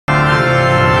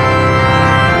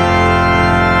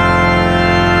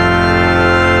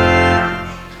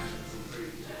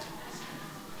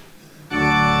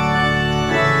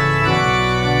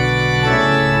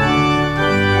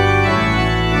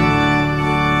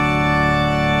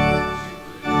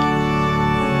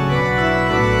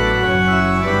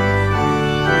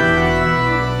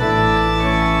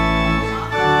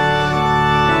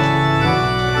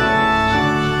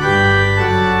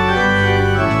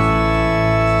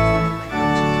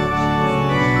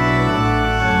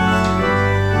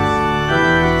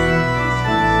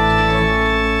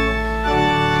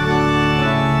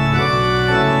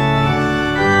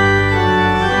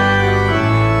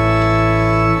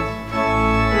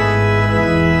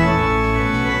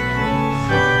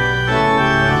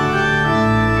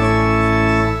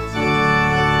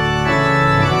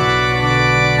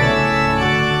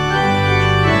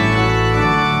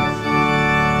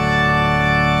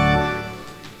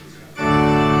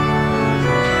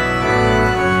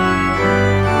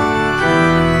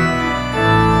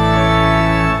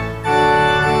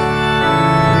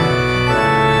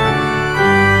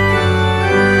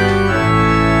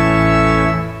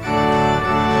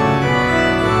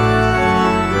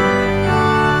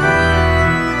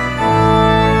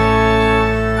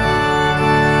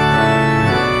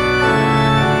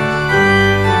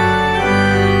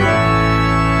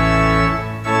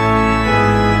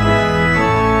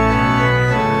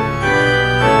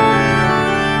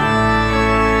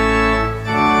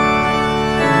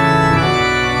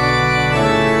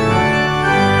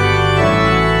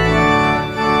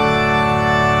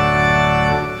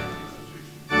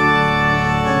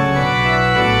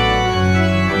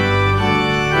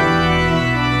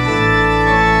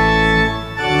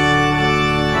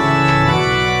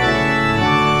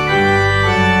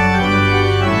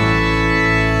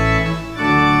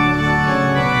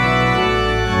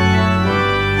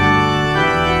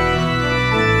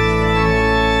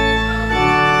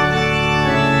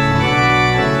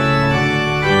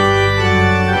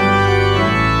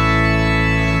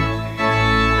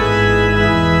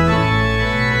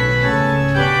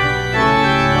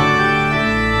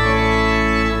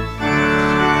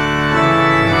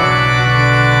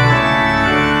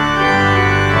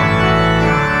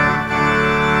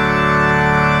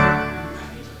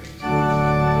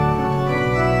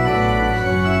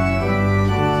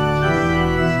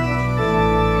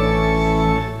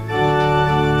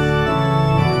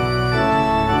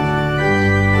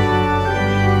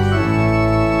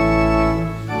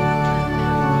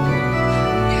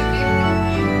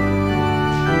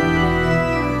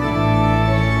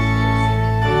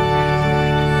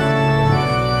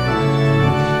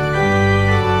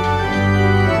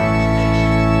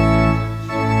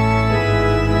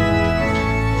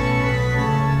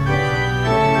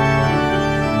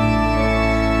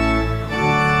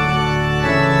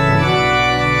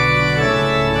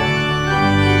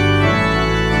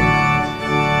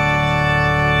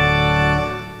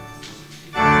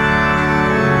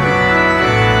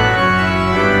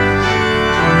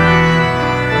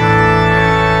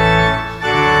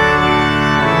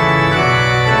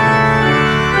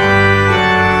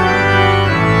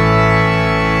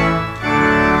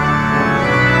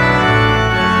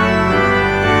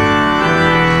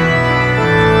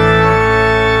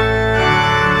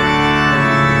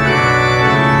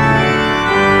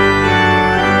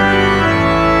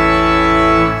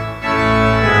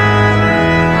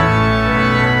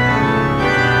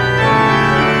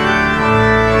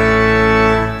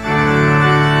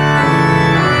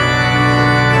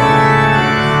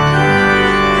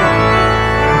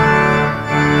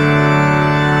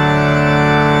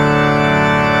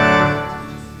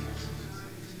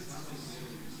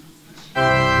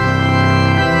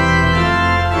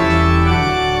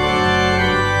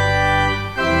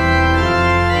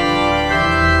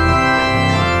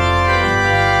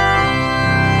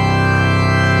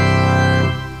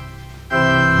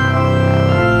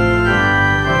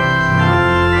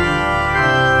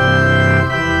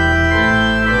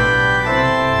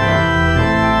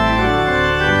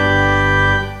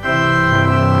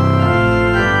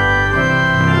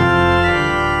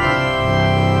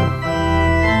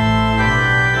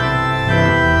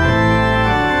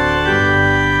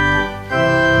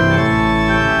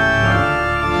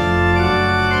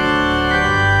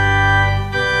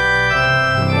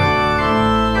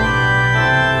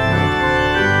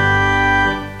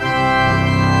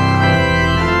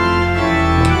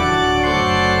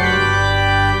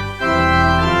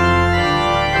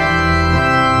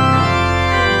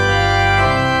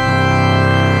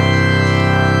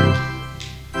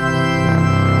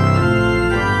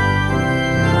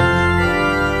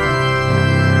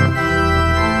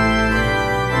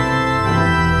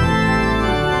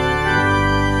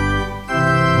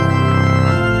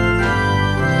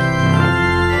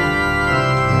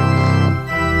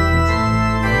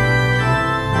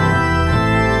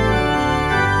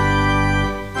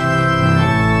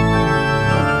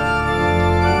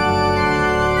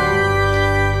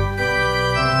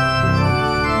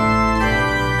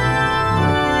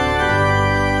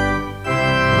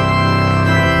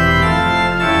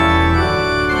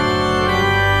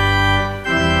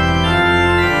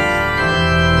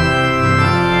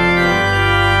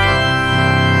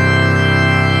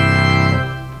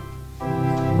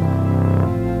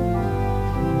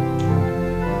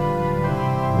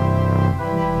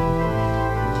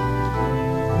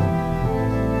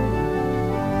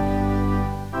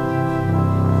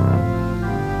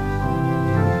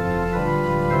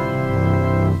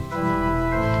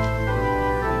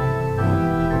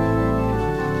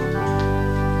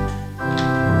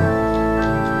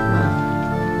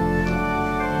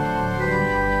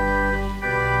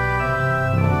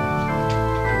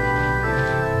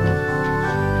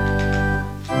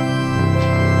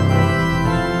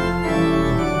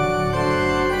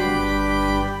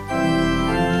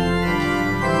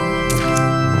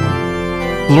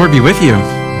The Lord be with you.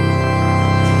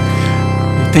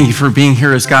 Thank you for being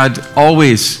here as God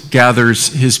always gathers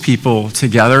his people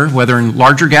together, whether in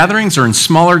larger gatherings or in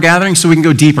smaller gatherings, so we can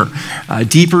go deeper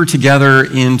together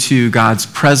into God's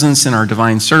presence in our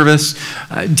divine service,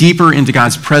 deeper into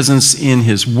God's presence in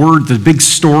his word, the big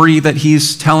story that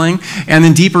he's telling, and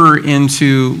then deeper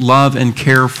into love and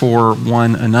care for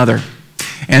one another.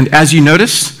 And as you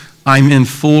notice, I'm in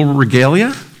full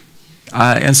regalia.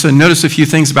 And so notice a few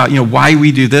things about, why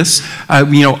we do this.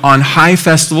 On High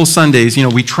Festival Sundays,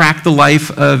 we track the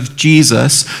life of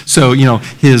Jesus. So,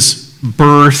 his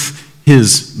birth,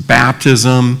 his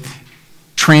baptism,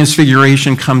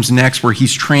 transfiguration comes next, where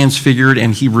he's transfigured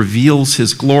and he reveals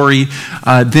his glory.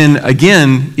 Then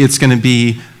again, it's going to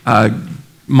be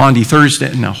Holy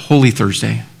Thursday.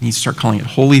 You need to start calling it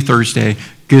Holy Thursday.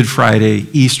 Good Friday,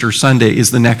 Easter Sunday is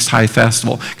the next high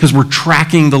festival, because we're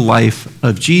tracking the life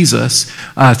of Jesus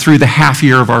through the half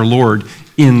year of our Lord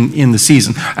in the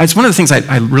season. It's one of the things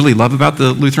I really love about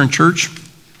the Lutheran Church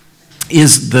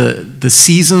is the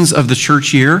seasons of the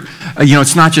church year.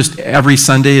 It's not just every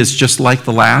Sunday is just like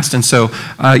the last, and so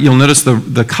you'll notice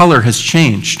the color has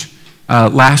changed.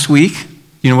 Last week,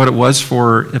 you know what it was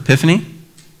for Epiphany?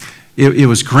 It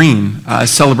was green,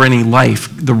 celebrating life,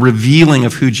 the revealing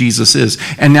of who Jesus is.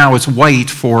 And now it's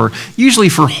white usually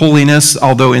for holiness,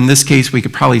 although in this case we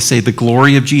could probably say the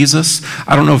glory of Jesus.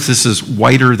 I don't know if this is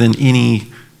whiter than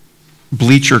any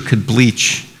bleacher could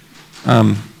bleach.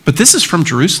 But this is from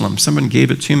Jerusalem. Someone gave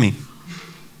it to me.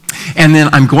 And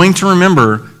then I'm going to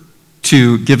remember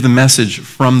to give the message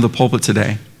from the pulpit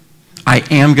today. I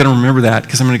am going to remember that,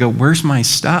 because I'm going to go, where's my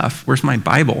stuff? Where's my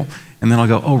Bible? And then I'll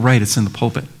go, oh, right, it's in the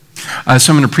pulpit.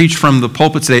 So I'm going to preach from the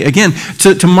pulpit today. Again,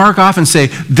 to mark off and say,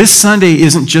 this Sunday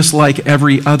isn't just like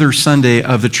every other Sunday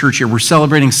of the church year. We're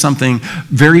celebrating something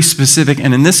very specific,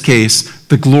 and in this case,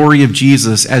 the glory of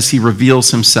Jesus as he reveals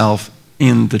himself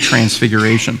in the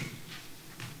transfiguration.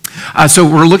 So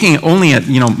we're looking only at,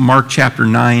 Mark chapter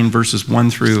 9, verses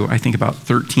 1 through, I think, about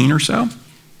 13 or so.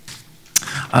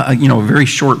 A very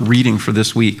short reading for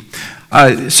this week.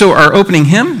 So our opening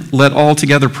hymn, Let All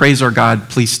Together Praise Our God,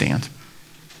 please stand.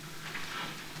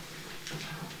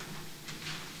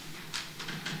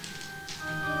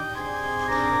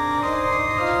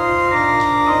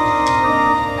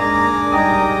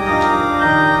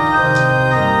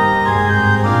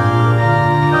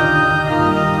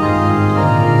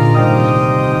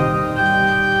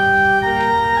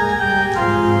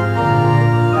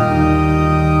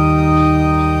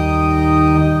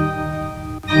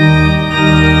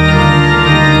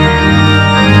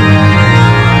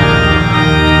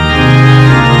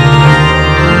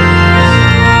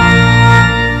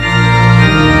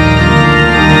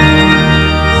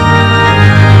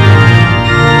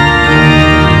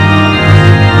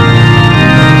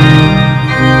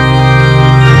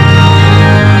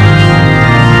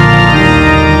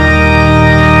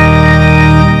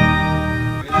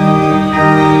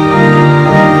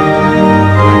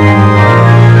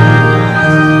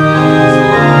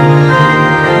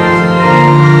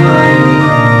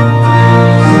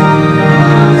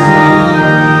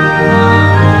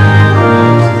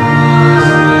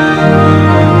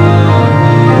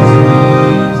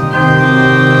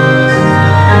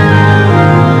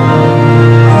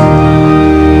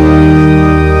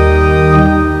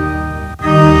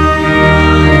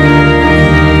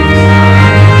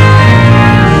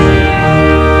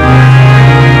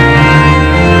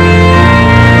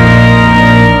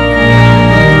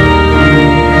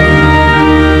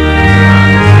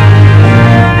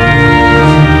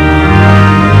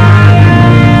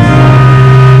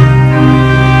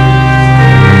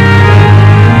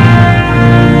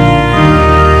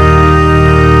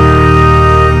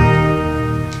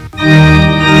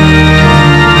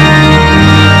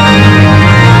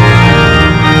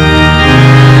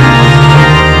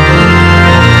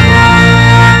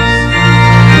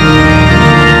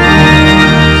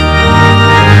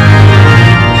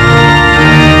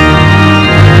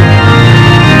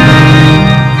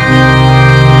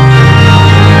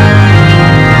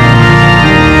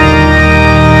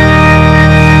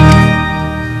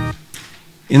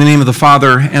 In the name of the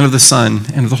Father, and of the Son,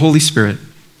 and of the Holy Spirit.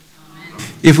 Amen.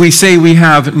 If we say we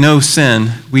have no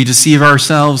sin, we deceive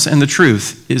ourselves, and the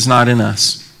truth is not in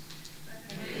us.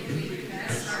 But if we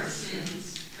confess our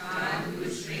sins, God, who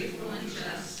is faithful and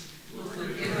just, will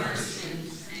forgive our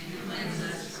sins and cleanse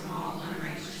us from all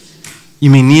unrighteousness. You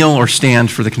may kneel or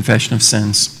stand for the confession of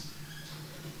sins.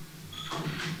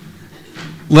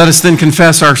 Let us then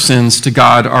confess our sins to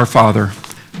God our Father.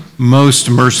 Most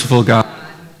merciful God,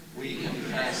 we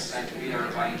confess that we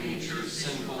are by nature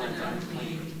sinful and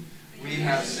unclean. We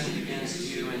have sinned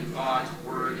against you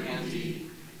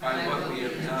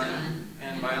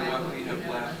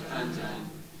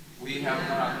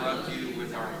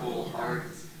Lord,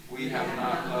 we have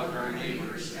not loved our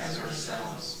neighbors as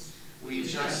ourselves. We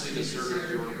justly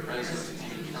deserve your present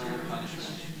and eternal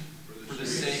punishment. For the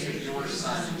sake of your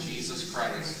Son, Jesus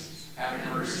Christ,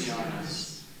 have mercy on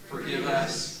us. Forgive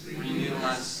us, renew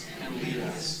us, and lead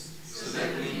us, so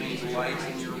that we may delight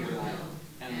in your will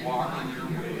and walk in your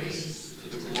ways, to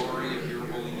the glory of your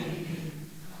holy name.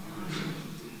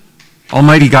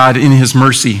 Almighty God, in his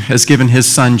mercy, has given his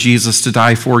Son Jesus to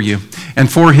die for you, and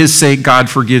for his sake God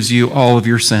forgives you all of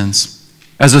your sins.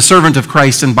 As a servant of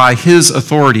Christ and by his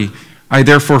authority, I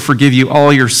therefore forgive you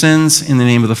all your sins in the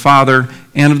name of the Father,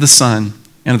 and of the Son,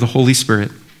 and of the Holy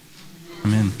Spirit.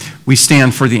 Amen. We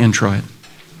stand for the introit.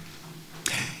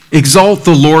 Exalt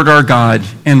the Lord our God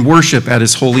and worship at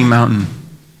his holy mountain.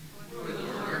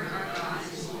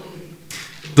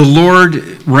 The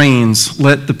Lord reigns,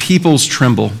 let the peoples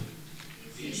tremble.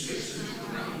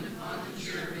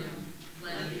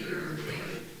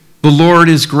 The Lord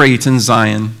is great in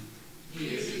Zion.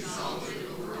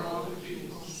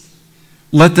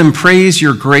 Let them praise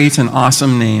your great and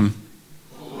awesome name.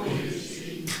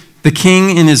 The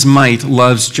King in his might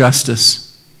loves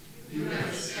justice. You have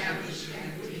established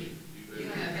equity. You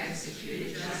have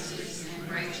executed justice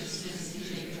and righteousness in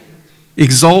Jacob.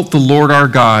 Exalt the Lord our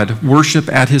God. Worship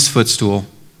at his footstool.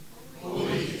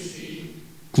 Holy is he.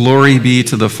 Glory be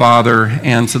to the Father,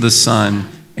 and to the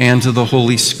Son, and to the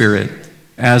Holy Spirit,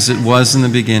 as it was in the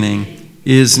beginning,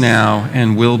 is now,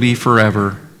 and will be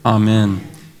forever. Amen.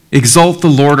 Exalt the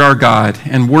Lord our God,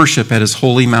 and worship at his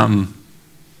holy mountain.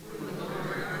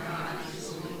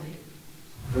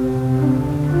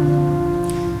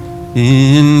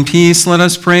 In peace let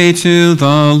us pray to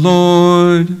the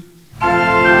Lord.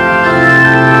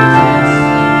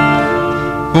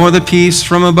 For the peace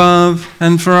from above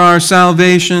and for our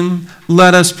salvation,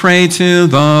 let us pray to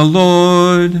the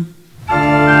Lord.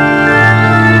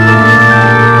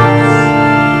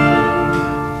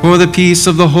 For the peace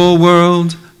of the whole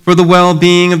world, for the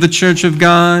well-being of the Church of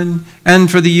God, and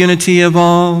for the unity of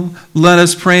all, let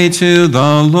us pray to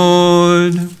the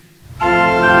Lord.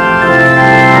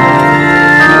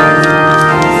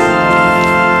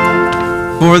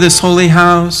 For this holy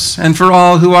house, and for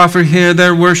all who offer here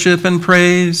their worship and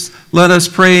praise, let us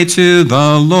pray to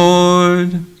the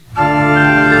Lord.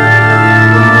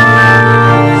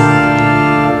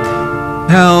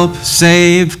 Help,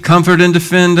 save, comfort, and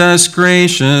defend us,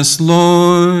 gracious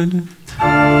Lord.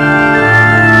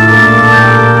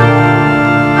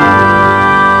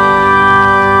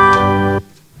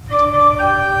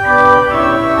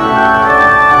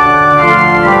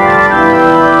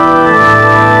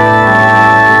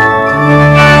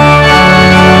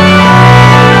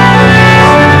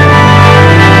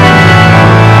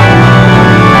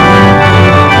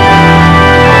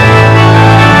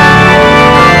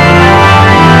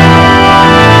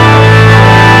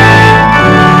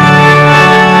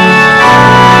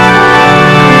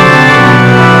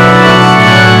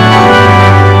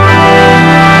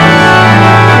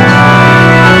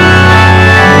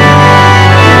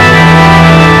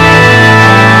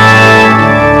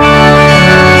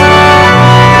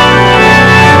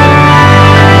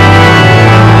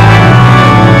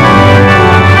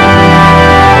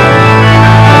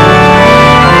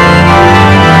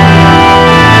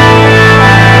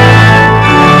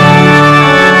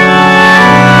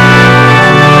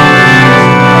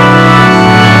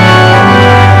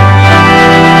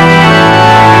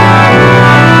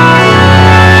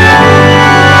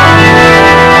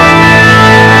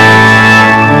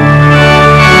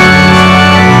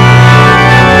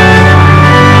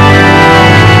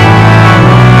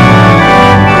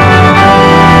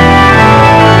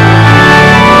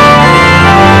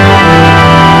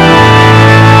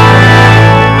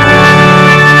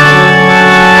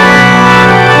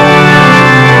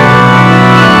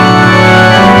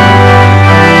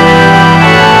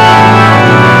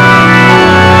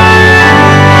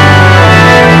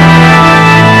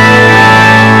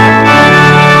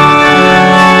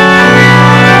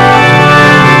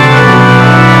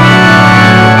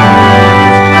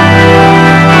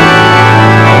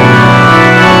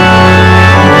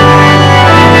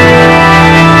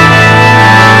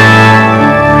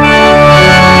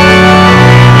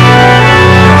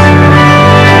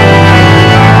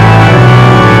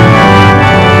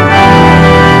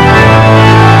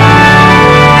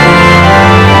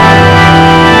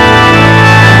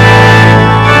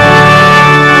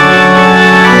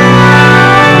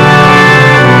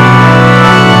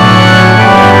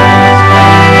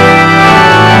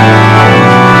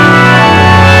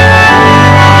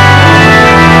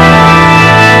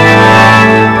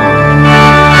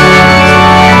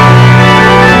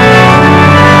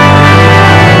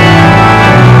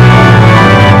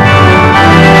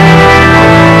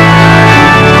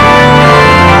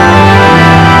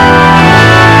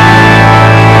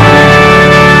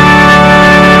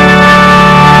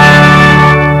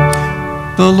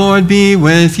 be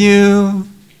with you.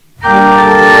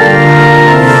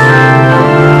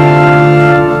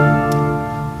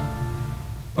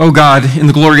 O God, in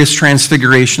the glorious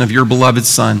transfiguration of your beloved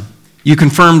Son, you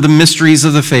confirmed the mysteries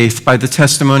of the faith by the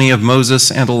testimony of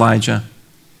Moses and Elijah.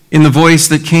 In the voice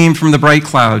that came from the bright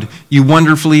cloud, you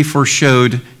wonderfully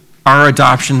foreshowed our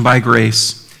adoption by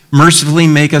grace. Mercifully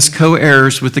make us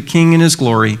co-heirs with the King in his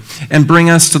glory, and bring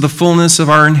us to the fullness of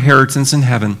our inheritance in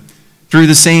heaven. Through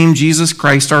the same Jesus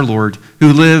Christ our Lord,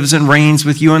 who lives and reigns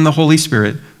with you in the Holy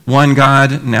Spirit, one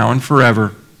God, now and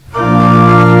forever.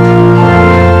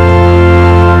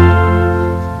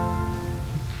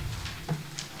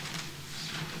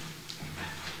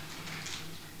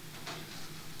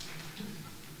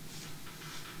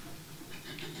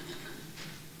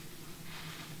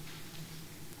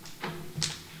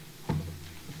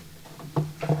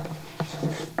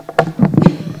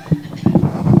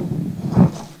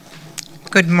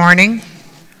 Good morning.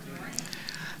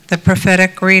 The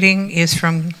prophetic reading is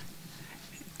from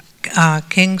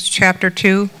Kings chapter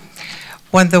 2.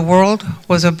 When the world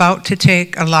was about to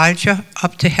take Elijah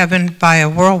up to heaven by a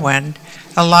whirlwind,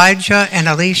 Elijah and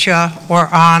Elisha were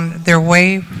on their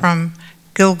way from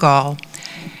Gilgal.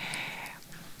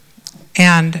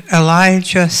 And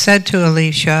Elijah said to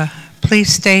Elisha,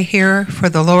 "Please stay here, for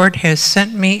the Lord has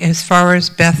sent me as far as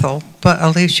Bethel." But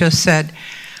Elisha said,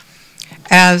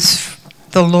 "As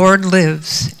the Lord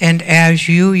lives, and as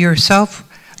you yourself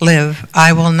live,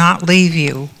 I will not leave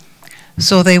you."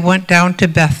 So they went down to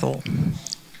Bethel.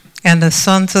 And the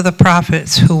sons of the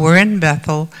prophets who were in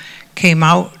Bethel came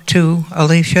out to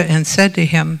Elisha and said to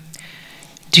him,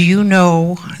 "Do you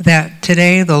know that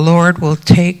today the Lord will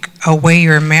take away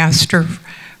your master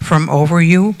from over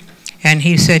you?" And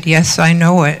he said, "Yes, I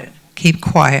know it. Keep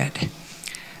quiet."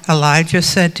 Elijah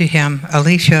said to him,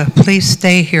 "Elisha, please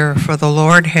stay here, for the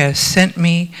Lord has sent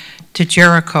me to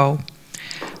Jericho."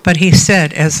 But he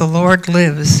said, "As the Lord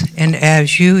lives, and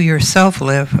as you yourself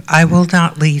live, I will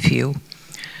not leave you."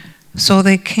 So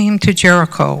they came to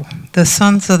Jericho. The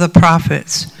sons of the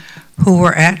prophets who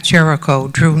were at Jericho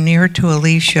drew near to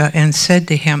Elisha and said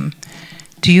to him,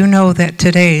 "Do you know that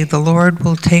today the Lord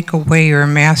will take away your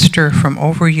master from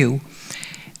over you?"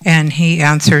 And he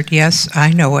answered, "Yes,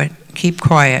 I know it. Keep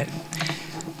quiet."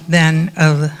 Then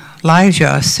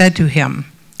Elijah said to him,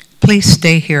 "Please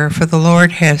stay here, for the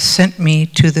Lord has sent me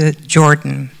to the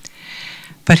Jordan."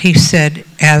 But he said,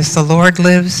 "As the Lord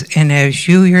lives, and as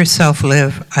you yourself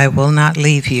live, I will not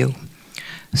leave you."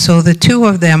 So the two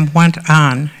of them went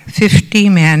on. 50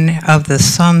 men of the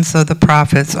sons of the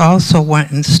prophets also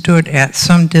went and stood at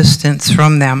some distance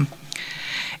from them,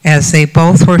 as they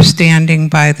both were standing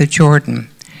by the Jordan.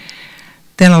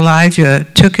 Then Elijah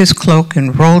took his cloak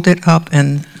and rolled it up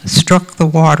and struck the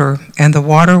water, and the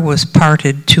water was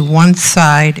parted to one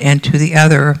side and to the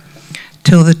other,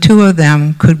 till the two of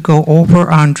them could go over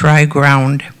on dry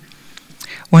ground.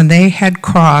 When they had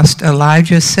crossed,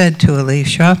 Elijah said to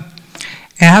Elisha,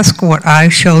 "Ask what I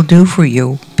shall do for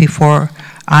you before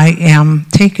I am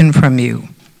taken from you."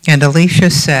 And Elisha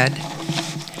said,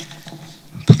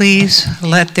 "Please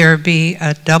let there be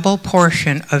a double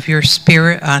portion of your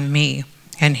spirit on me."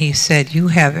 And he said, "You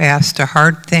have asked a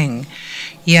hard thing.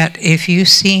 Yet if you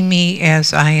see me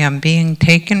as I am being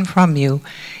taken from you,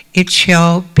 it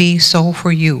shall be so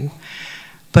for you.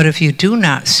 But if you do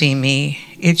not see me,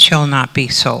 it shall not be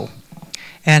so."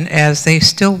 And as they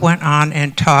still went on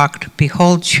and talked,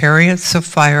 behold, chariots of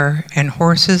fire and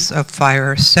horses of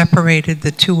fire separated the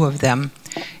two of them.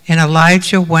 And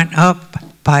Elijah went up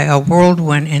by a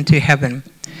whirlwind into heaven.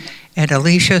 And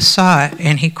Elisha saw it,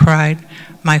 and he cried,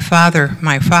 my father,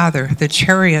 the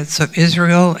chariots of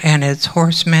Israel and its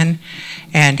horsemen,"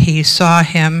 and he saw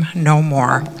him no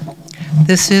more.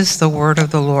 This is the word of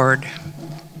the Lord.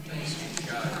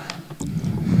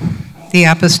 The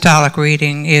apostolic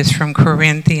reading is from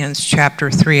Corinthians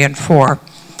chapter 3 and 4.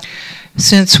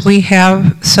 "Since we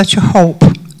have such a hope,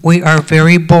 we are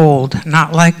very bold,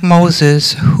 not like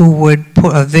Moses, who would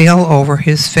put a veil over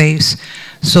his face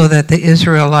so that the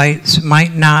Israelites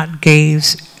might not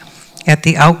gaze at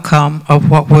the outcome of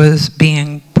what was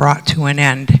being brought to an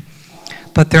end.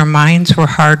 But their minds were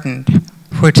hardened,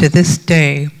 for to this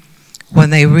day,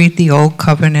 when they read the Old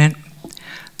Covenant,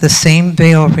 the same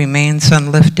veil remains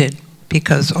unlifted,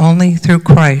 because only through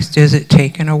Christ is it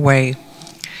taken away.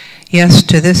 Yes,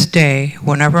 to this day,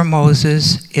 whenever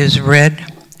Moses is read,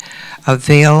 a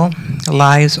veil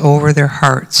lies over their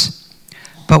hearts.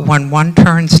 But when one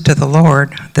turns to the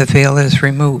Lord, the veil is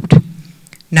removed.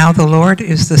 Now the Lord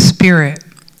is the Spirit,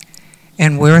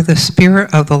 and where the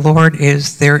Spirit of the Lord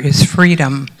is, there is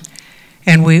freedom.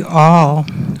 And we all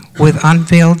with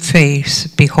unveiled face,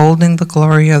 beholding the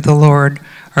glory of the Lord,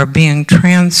 are being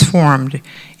transformed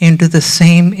into the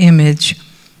same image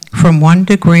from one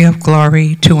degree of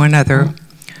glory to another.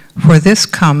 For this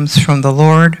comes from the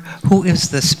Lord, who is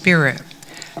the Spirit.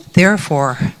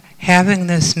 Therefore, having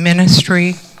this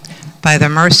ministry, by the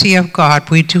mercy of God,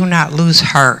 we do not lose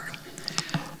heart,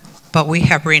 but we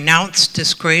have renounced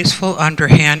disgraceful,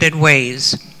 underhanded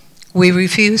ways. We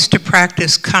refuse to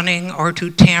practice cunning or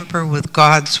to tamper with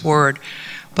God's word,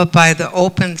 but by the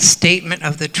open statement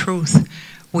of the truth,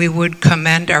 we would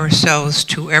commend ourselves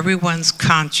to everyone's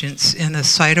conscience in the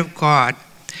sight of God.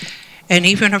 And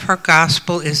even if our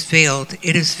gospel is veiled,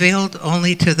 it is veiled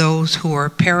only to those who are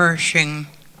perishing.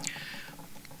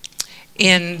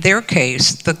 In their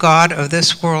case, the God of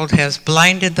this world has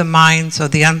blinded the minds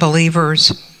of the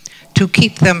unbelievers to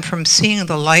keep them from seeing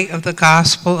the light of the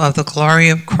gospel of the glory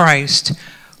of Christ,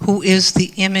 who is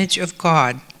the image of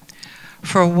God.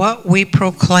 For what we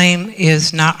proclaim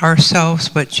is not ourselves,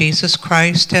 but Jesus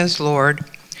Christ as Lord,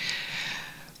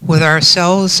 with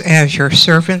ourselves as your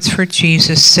servants for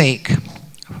Jesus' sake.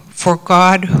 For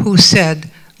God, who said,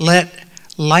 "Let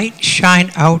light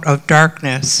shine out of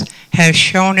darkness," has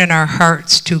shone in our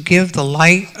hearts to give the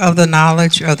light of the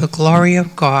knowledge of the glory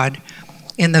of God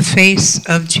in the face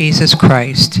of Jesus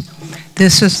Christ.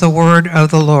 This is the word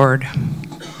of the Lord.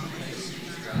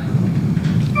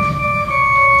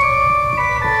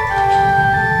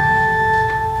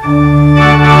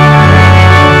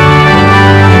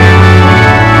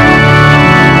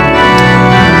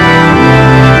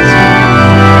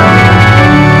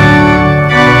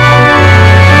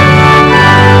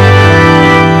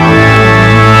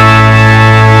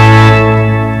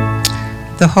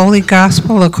 The Holy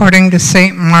Gospel according to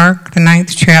St. Mark, the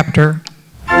 9th chapter.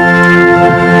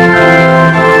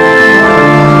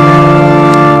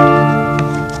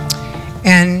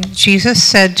 And Jesus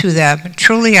said to them,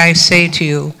 "Truly I say to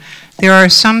you, there are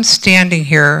some standing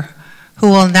here who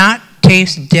will not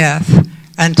taste death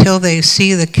until they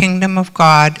see the kingdom of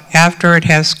God after it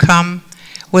has come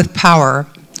with power."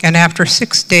 And after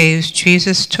 6 days,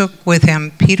 Jesus took with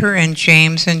him Peter and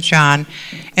James and John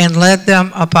and led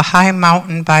them up a high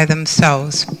mountain by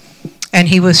themselves. And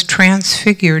he was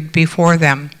transfigured before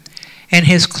them, and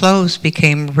his clothes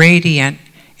became radiant,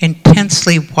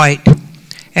 intensely white,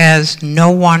 as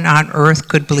no one on earth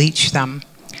could bleach them.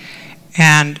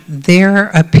 And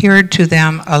there appeared to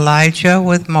them Elijah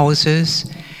with Moses,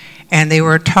 and they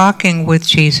were talking with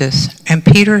Jesus. And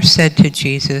Peter said to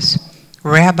Jesus,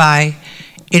 "Rabbi,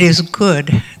 it is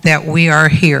good that we are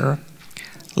here.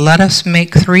 Let us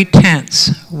make 3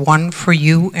 tents, one for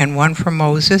you and one for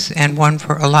Moses and one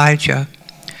for Elijah."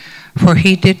 For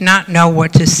he did not know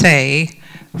what to say,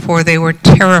 for they were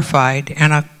terrified,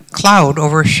 and a cloud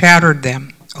overshadowed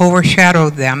them,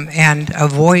 and a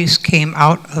voice came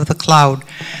out of the cloud,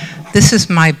 "This is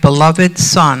my beloved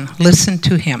Son, listen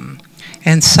to him."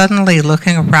 And suddenly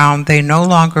looking around, they no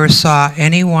longer saw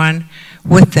anyone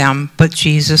with them but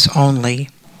Jesus only.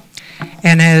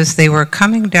 And as they were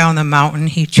coming down the mountain,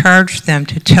 he charged them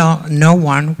to tell no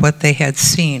one what they had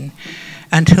seen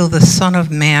until the Son of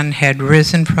Man had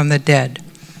risen from the dead.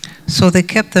 So they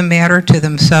kept the matter to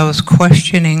themselves,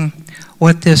 questioning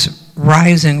what this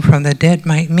rising from the dead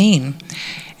might mean.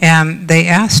 And they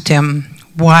asked him,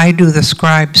 "Why do the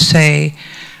scribes say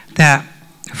that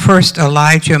first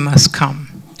Elijah must come?"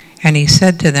 And he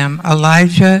said to them,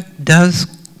 "Elijah does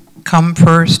come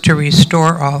first to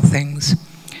restore all things.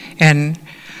 And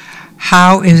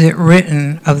how is it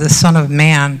written of the Son of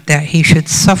Man that he should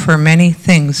suffer many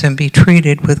things and be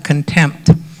treated with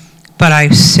contempt? But I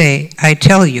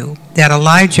tell you that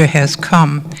Elijah has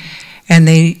come, and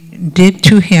they did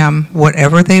to him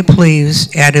whatever they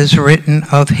pleased, as is written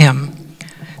of him."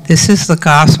 This is the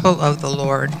gospel of the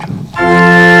Lord.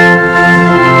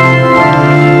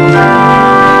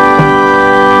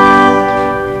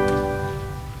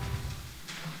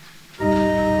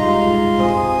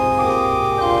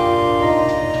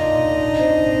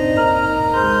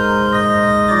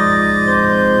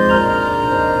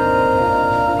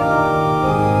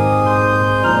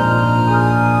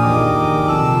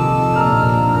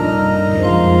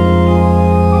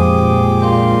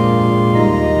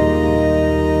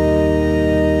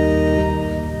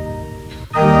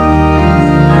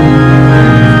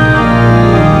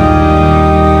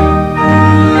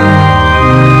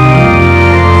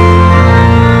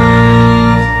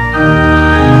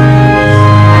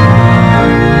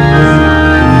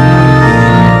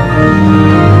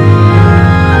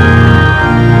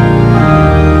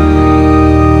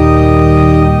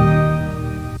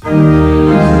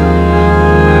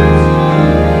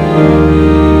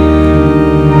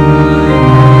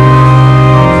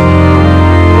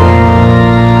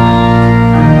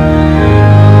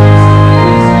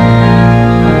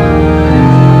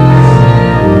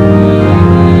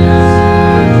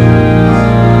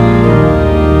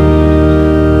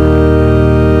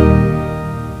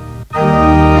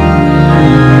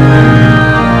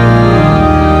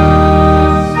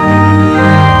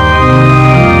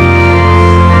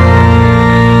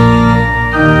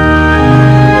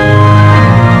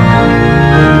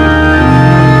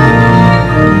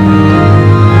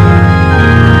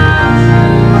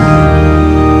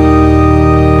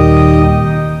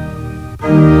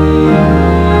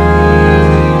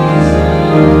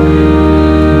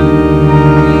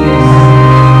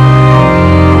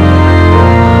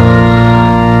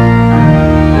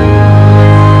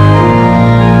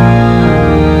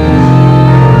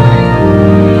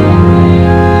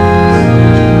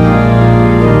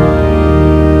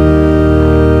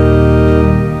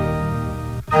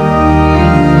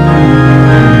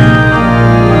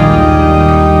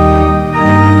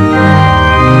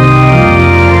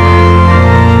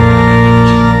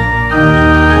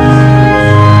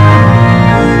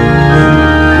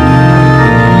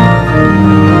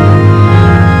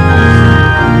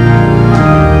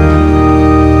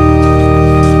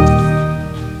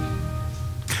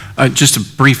 Just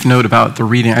a brief note about the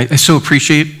reading. I so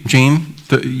appreciate, Jane,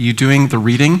 you doing the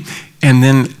reading. And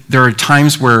then there are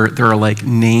times where there are like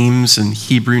names and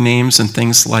Hebrew names and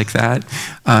things like that.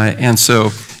 And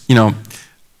so,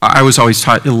 I was always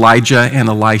taught Elijah and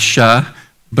Elisha,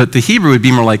 but the Hebrew would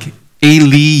be more like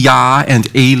Eliah and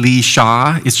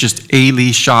Elisha. It's just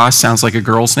Elisha, sounds like a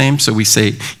girl's name, so we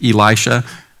say Elisha.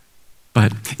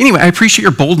 But anyway, I appreciate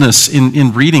your boldness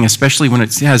in reading, especially when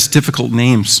it has difficult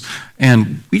names.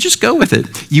 And we just go with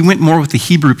it. You went more with the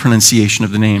Hebrew pronunciation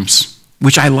of the names,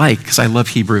 which I like because I love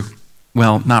Hebrew.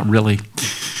 Well, not really.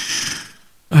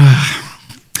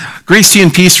 Grace to you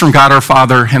and peace from God our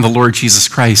Father and the Lord Jesus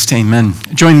Christ. Amen.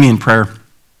 Join me in prayer.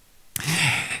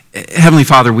 Heavenly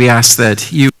Father, we ask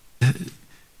that you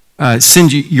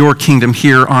send your kingdom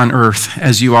here on earth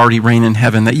as you already reign in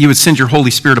heaven, that you would send your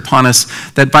Holy Spirit upon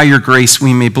us, that by your grace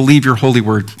we may believe your holy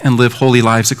word and live holy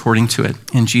lives according to it.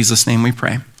 In Jesus' name we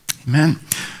pray. Amen.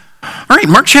 All right,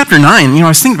 Mark chapter 9, I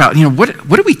was thinking about,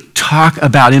 what do we talk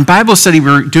about? In Bible study, we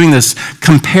were doing this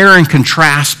compare and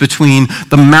contrast between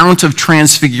the Mount of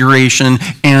Transfiguration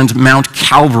and Mount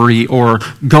Calvary, or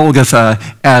Golgotha,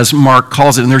 as Mark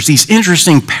calls it. And there's these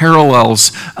interesting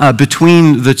parallels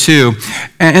between the two.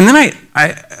 And then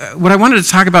what I wanted to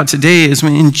talk about today is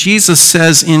when Jesus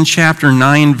says in chapter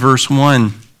 9, verse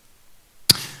 1,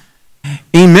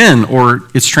 Amen, or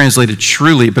it's translated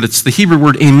truly, but it's the Hebrew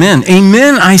word amen.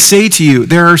 Amen, I say to you,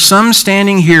 there are some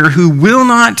standing here who will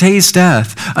not taste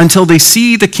death until they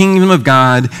see the kingdom of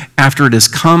God after it has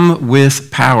come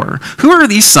with power. Who are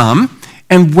these some?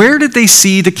 And where did they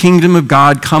see the kingdom of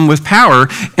God come with power?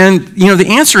 And, the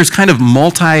answer is kind of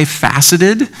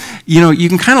multifaceted. You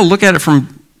can kind of look at it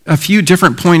from a few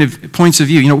different points of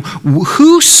view.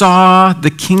 Who saw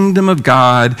the kingdom of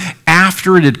God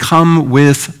after it had come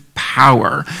with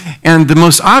power? And the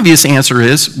most obvious answer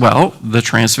is, the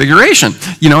transfiguration.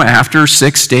 After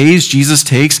 6 days, Jesus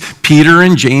takes Peter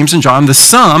and James and John. The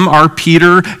sum are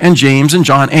Peter and James and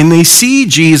John, and they see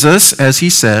Jesus, as he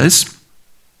says.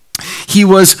 He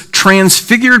was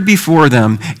transfigured before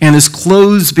them, and his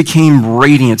clothes became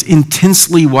radiant,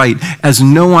 intensely white, as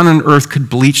no one on earth could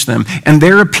bleach them. And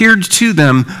there appeared to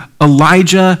them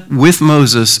Elijah with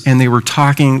Moses, and they were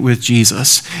talking with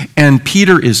Jesus. And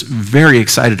Peter is very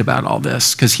excited about all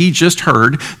this, because he just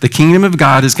heard the kingdom of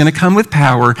God is going to come with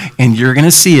power, and you're going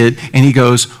to see it. And he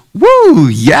goes, woo,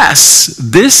 yes,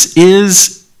 this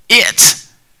is it.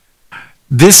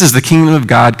 This is the kingdom of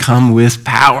God come with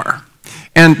power.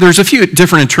 And there's a few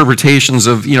different interpretations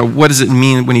of, what does it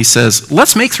mean when he says,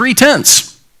 let's make 3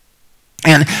 tents.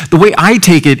 And the way I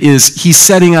take it is he's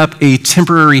setting up a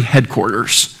temporary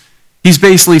headquarters. He's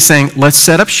basically saying, let's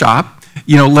set up shop.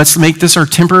 Let's make this our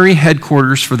temporary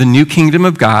headquarters for the new kingdom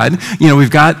of God. We've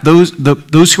got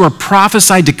those who are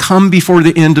prophesied to come before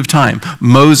the end of time.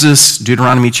 Moses,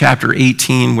 Deuteronomy chapter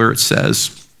 18, where it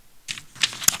says,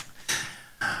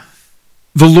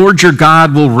 the Lord your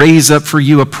God will raise up for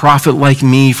you a prophet like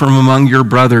me from among your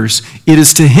brothers. It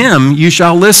is to him you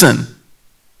shall listen.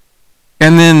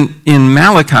 And then in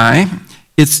Malachi,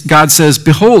 God says,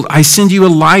 behold, I send you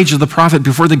Elijah the prophet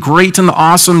before the great and the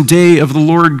awesome day of the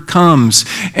Lord comes.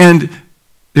 And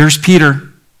there's Peter.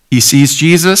 He sees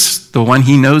Jesus, the one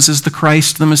he knows is the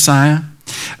Christ, the Messiah.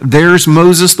 There's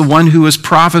Moses, the one who was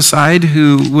prophesied,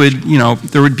 who would,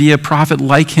 there would be a prophet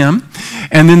like him.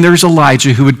 And then there's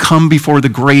Elijah, who would come before the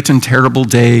great and terrible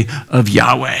day of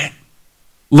Yahweh.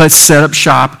 Let's set up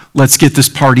shop. Let's get this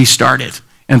party started.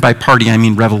 And by party, I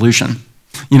mean revolution.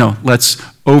 Let's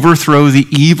overthrow the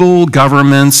evil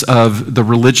governments of the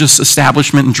religious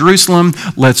establishment in Jerusalem.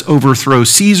 Let's overthrow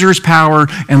Caesar's power,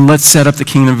 and let's set up the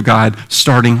kingdom of God,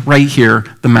 starting right here,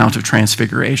 the Mount of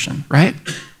Transfiguration, right?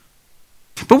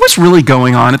 But what's really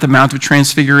going on at the Mount of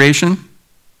Transfiguration?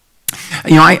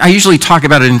 I usually talk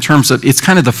about it in terms of, it's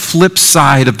kind of the flip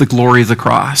side of the glory of the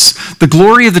cross. The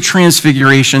glory of the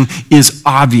Transfiguration is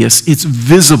obvious. It's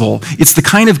visible. It's the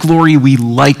kind of glory we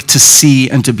like to see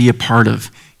and to be a part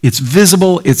of. It's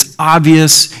visible, it's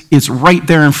obvious, it's right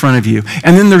there in front of you.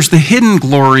 And then there's the hidden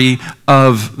glory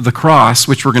of the cross,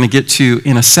 which we're going to get to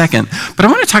in a second. But I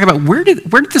want to talk about where did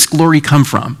this glory come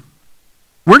from?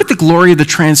 Where did the glory of the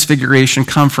Transfiguration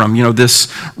come from?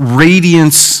 This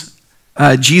radiance,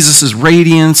 Jesus'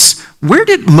 radiance. Where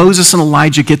did Moses and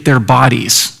Elijah get their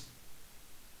bodies?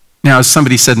 Now, as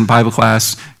somebody said in Bible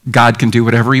class, God can do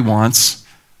whatever he wants.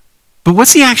 But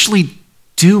what's he actually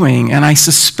doing? And I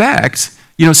suspect,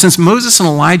 since Moses and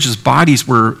Elijah's bodies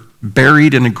were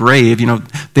buried in a grave,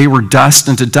 they were dust,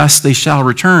 and to dust they shall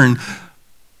return.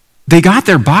 They got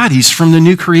their bodies from the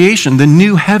new creation, the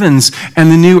new heavens and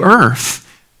the new earth.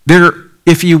 Their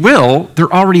if you will,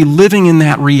 they're already living in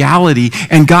that reality,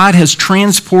 and God has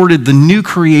transported the new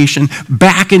creation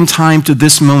back in time to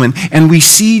this moment. And we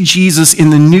see Jesus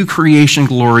in the new creation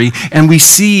glory, and we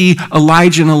see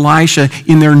Elijah and Elisha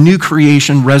in their new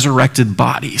creation resurrected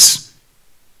bodies.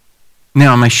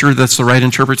 Now, am I sure that's the right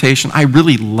interpretation? I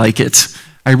really like it.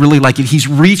 I really like it. He's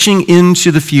reaching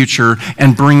into the future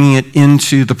and bringing it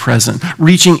into the present,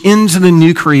 reaching into the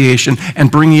new creation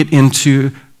and bringing it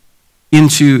into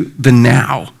the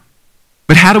now.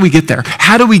 But how do we get there?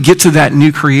 How do we get to that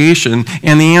new creation?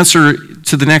 And the answer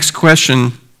to the next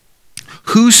question,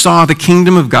 who saw the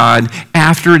kingdom of God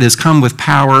after it has come with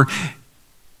power?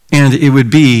 And it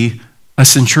would be a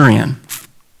centurion,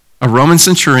 a Roman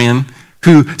centurion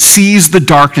who sees the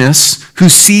darkness, who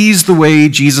sees the way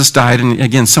Jesus died. And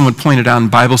again, someone pointed out in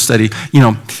Bible study,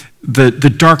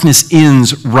 the darkness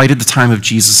ends right at the time of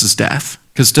Jesus' death.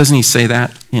 Because doesn't he say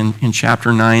that in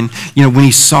chapter 9? When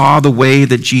he saw the way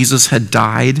that Jesus had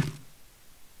died.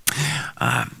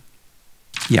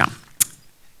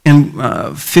 In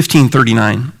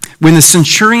 1539, when the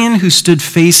centurion who stood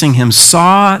facing him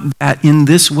saw that in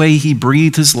this way he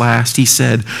breathed his last, he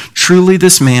said, "Truly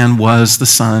this man was the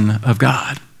Son of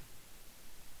God."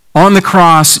 On the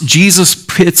cross, Jesus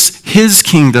pits his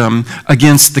kingdom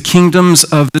against the kingdoms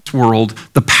of this world,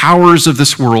 the powers of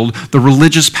this world, the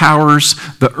religious powers,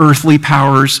 the earthly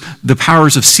powers, the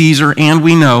powers of Caesar, and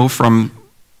we know from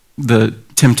the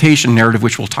temptation narrative,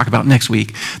 which we'll talk about next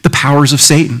week, the powers of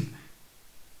Satan.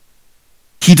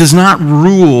 He does not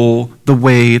rule the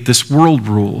way this world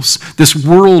rules. This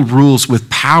world rules with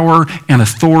power and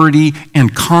authority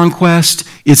and conquest.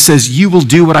 It says, you will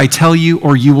do what I tell you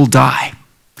or you will die.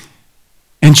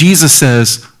 And Jesus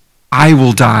says, I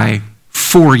will die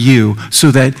for you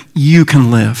so that you can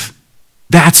live.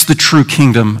 That's the true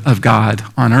kingdom of God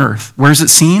on earth. Where is it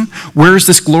seen? Where is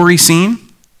this glory seen?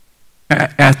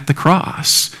 At the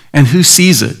cross. And who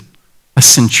sees it? A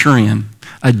centurion,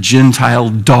 a Gentile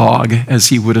dog, as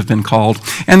he would have been called.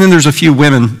 And then there's a few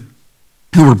women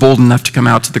who were bold enough to come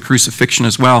out to the crucifixion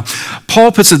as well.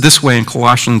 Paul puts it this way in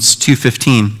Colossians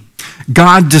 2:15.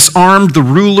 God disarmed the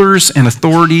rulers and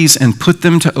authorities and put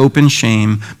them to open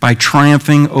shame by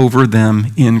triumphing over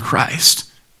them in Christ.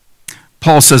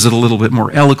 Paul says it a little bit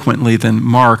more eloquently than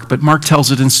Mark, but Mark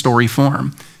tells it in story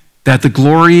form, that the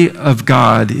glory of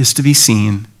God is to be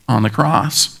seen on the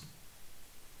cross.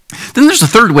 Then there's a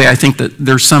third way I think that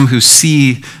there's some who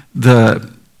see the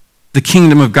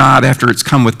kingdom of God after it's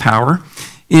come with power.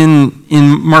 In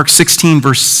Mark 16,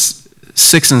 verse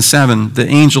 6 and 7, the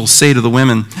angels say to the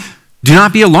women, "Do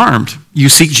not be alarmed. You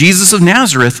seek Jesus of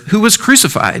Nazareth, who was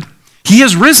crucified. He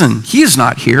has risen. He is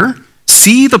not here.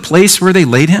 See the place where they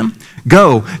laid him?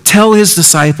 Go, tell his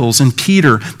disciples and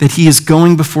Peter that he is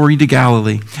going before you to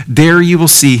Galilee. There you will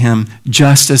see him,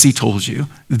 just as he told you.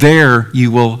 There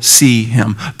you will see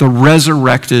him, the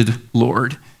resurrected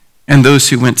Lord." And those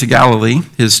who went to Galilee,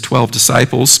 his 12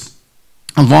 disciples,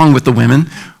 along with the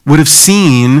women, would have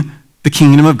seen the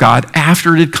kingdom of God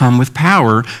after it had come with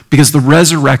power, because the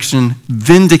resurrection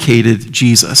vindicated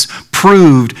Jesus,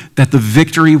 proved that the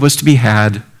victory was to be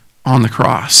had on the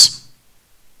cross.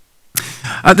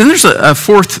 Then there's a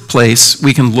fourth place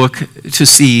we can look to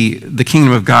see the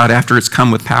kingdom of God after it's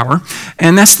come with power,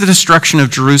 and that's the destruction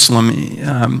of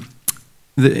Jerusalem,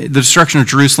 the destruction of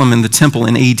Jerusalem and the temple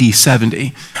in AD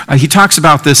 70. He talks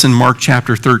about this in Mark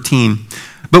chapter 13.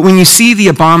 "But when you see the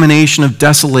abomination of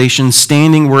desolation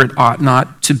standing where it ought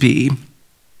not to be,"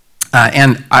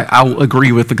 and I'll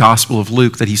agree with the Gospel of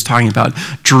Luke that he's talking about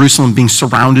Jerusalem being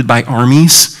surrounded by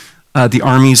armies, the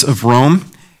armies of Rome.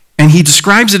 And he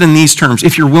describes it in these terms,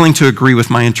 if you're willing to agree with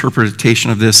my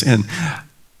interpretation of this, and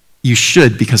you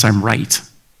should because I'm right.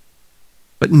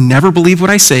 But never believe what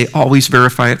I say, always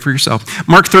verify it for yourself.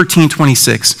 Mark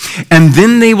 13:26, "And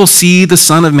then they will see the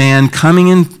Son of Man coming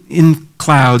in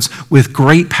clouds with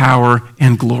great power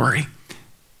and glory."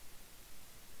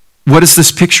 What is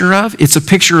this picture of? It's a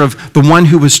picture of the one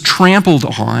who was trampled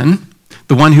on,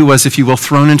 the one who was, if you will,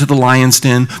 thrown into the lion's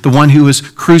den, the one who was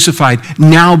crucified,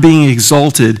 now being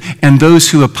exalted, and those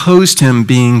who opposed him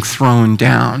being thrown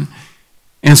down.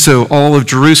 And so all of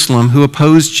Jerusalem who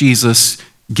opposed Jesus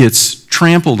gets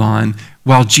trampled on,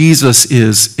 while Jesus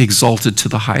is exalted to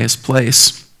the highest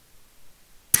place.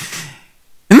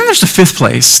 And then there's a fifth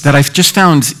place that I've just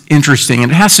found interesting,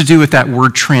 and it has to do with that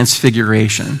word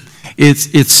transfiguration. It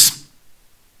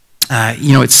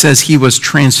says he was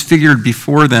transfigured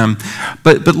before them.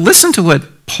 But listen to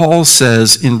what Paul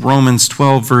says in Romans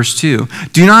 12, verse 2.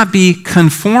 "Do not be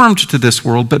conformed to this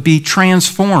world, but be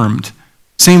transformed."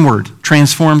 Same word,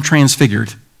 transformed,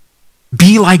 transfigured.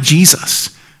 Be like Jesus.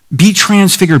 Be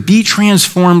transfigured. Be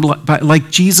transformed like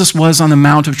Jesus was on the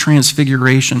Mount of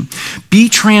Transfiguration. Be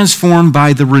transformed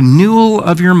by the renewal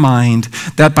of your mind,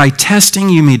 that by testing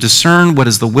you may discern what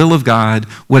is the will of God,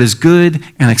 what is good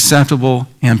and acceptable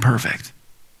and perfect.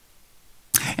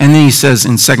 And then he says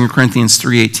in 2 Corinthians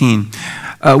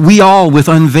 3:18, we all with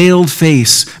unveiled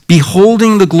face,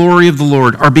 beholding the glory of the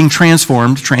Lord, are being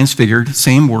transformed, transfigured,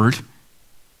 same word,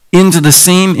 into the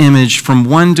same image from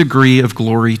one degree of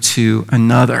glory to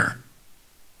another.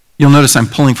 You'll notice I'm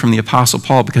pulling from the Apostle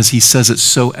Paul because he says it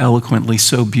so eloquently,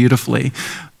 so beautifully.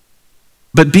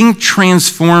 But being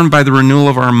transformed by the renewal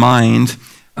of our mind,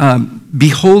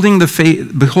 beholding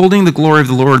the glory of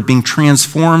the Lord, being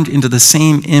transformed into the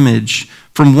same image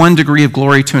from one degree of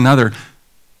glory to another,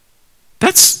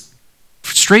 that's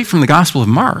straight from the Gospel of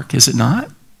Mark, is it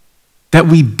not? That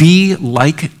we be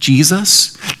like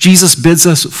Jesus. Jesus bids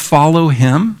us follow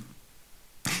him.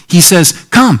 He says,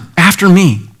 come after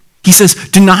me. He says,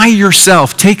 deny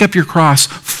yourself, take up your cross,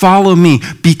 follow me.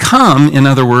 Become, in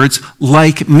other words,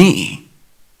 like me.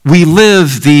 We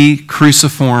live the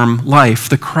cruciform life,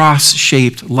 the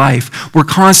cross-shaped life. We're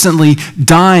constantly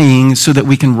dying so that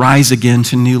we can rise again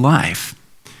to new life.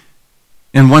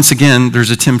 And once again, there's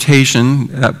a temptation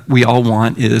that we all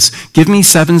want is, give me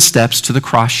 7 steps to the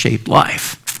cross-shaped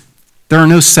life. There are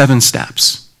no 7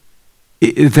 steps.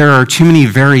 There are too many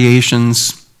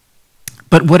variations.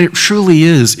 But what it truly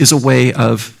is a way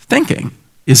of thinking,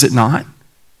 is it not?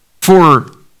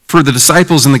 For the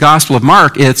disciples in the Gospel of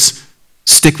Mark, it's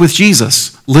stick with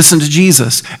Jesus, listen to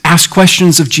Jesus, ask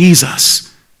questions of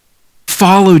Jesus,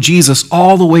 follow Jesus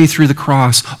all the way through the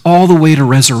cross, all the way to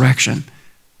resurrection.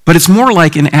 But it's more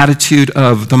like an attitude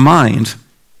of the mind,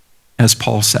 as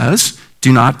Paul says,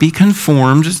 do not be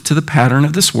conformed to the pattern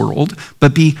of this world,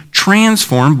 but be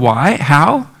transformed. Why?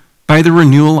 How? By the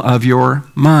renewal of your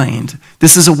mind.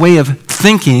 This is a way of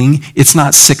thinking. It's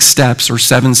not 6 steps or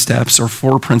 7 steps or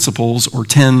 4 principles or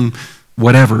 10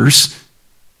 whatevers.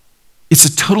 It's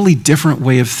a totally different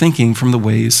way of thinking from the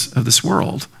ways of this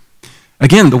world.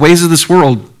 Again, the ways of this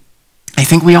world, I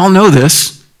think we all know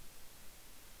this.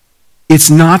 It's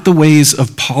not the ways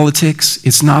of politics.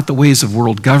 It's not the ways of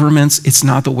world governments. It's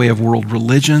not the way of world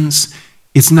religions.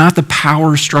 It's not the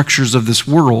power structures of this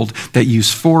world that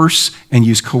use force and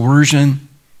use coercion.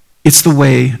 It's the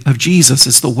way of Jesus.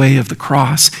 It's the way of the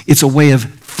cross. It's a way of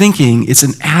thinking. It's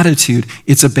an attitude.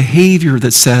 It's a behavior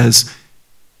that says,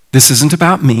 this isn't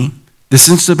about me. This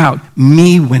isn't about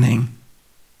me winning.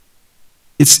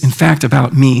 It's in fact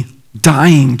about me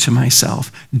dying to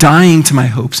myself, dying to my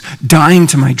hopes, dying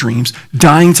to my dreams,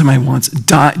 dying to my wants,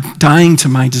 dying to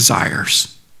my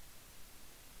desires.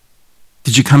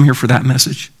 Did you come here for that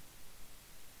message?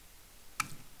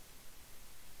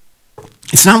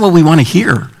 It's not what we want to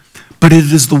hear, but it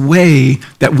is the way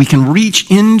that we can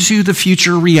reach into the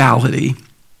future reality,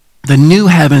 the new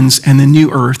heavens and the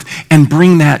new earth, and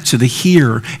bring that to the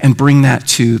here and bring that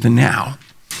to the now.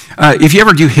 If you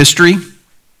ever do history,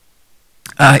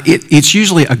 it's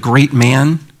usually a great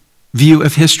man view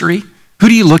of history. Who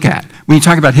do you look at when you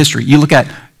talk about history? You look at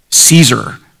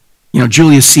Caesar,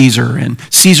 Julius Caesar and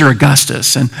Caesar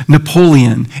Augustus and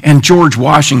Napoleon and George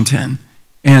Washington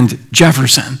and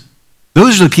Jefferson.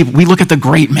 Those are the people, we look at the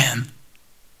great men.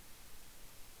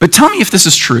 But tell me if this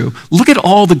is true. Look at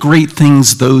all the great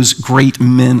things those great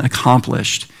men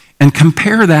accomplished and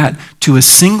compare that to a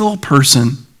single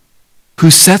person who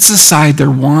sets aside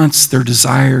their wants, their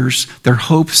desires, their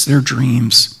hopes, their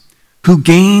dreams, who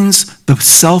gains the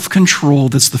self-control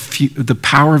that's the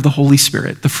power of the Holy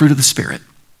Spirit, the fruit of the Spirit.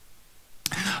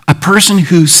 A person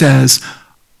who says,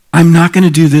 I'm not going to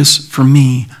do this for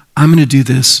me, I'm going to do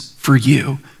this for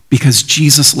you because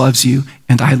Jesus loves you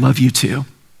and I love you too.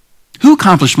 Who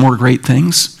accomplished more great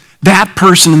things? That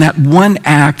person in that one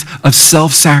act of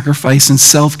self-sacrifice and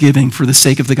self-giving for the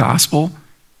sake of the gospel?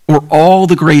 Or all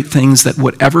the great things that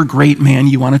whatever great man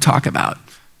you want to talk about,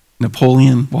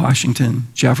 Napoleon, Washington,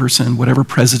 Jefferson, whatever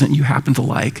president you happen to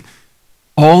like,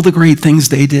 all the great things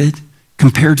they did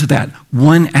compared to that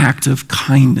one act of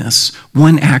kindness,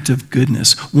 one act of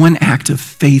goodness, one act of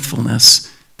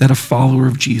faithfulness that a follower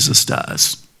of Jesus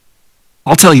does.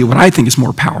 I'll tell you what I think is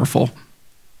more powerful.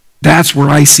 That's where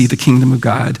I see the kingdom of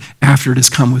God after it has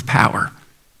come with power.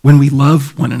 When we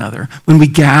love one another, when we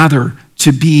gather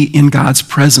to be in God's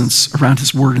presence around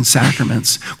his word and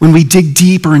sacraments, when we dig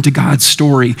deeper into God's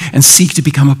story and seek to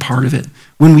become a part of it,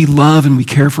 when we love and we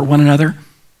care for one another,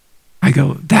 I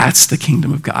go, that's the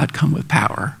kingdom of God come with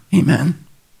power. Amen.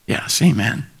 Yes,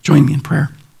 amen. Join me in prayer.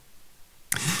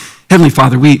 Heavenly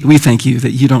Father, we thank you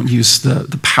that you don't use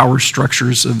the power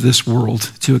structures of this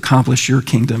world to accomplish your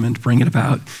kingdom and bring it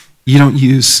about. You don't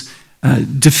use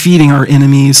defeating our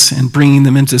enemies and bringing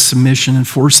them into submission and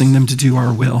forcing them to do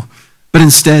our will. But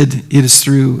instead, it is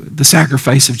through the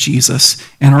sacrifice of Jesus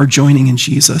and our joining in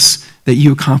Jesus that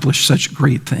you accomplish such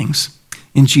great things.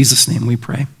 In Jesus' name we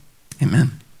pray.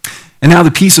 Amen. And now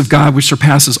the peace of God, which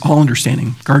surpasses all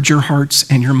understanding, guard your hearts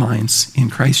and your minds in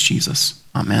Christ Jesus.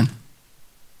 Amen.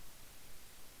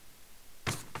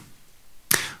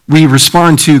 We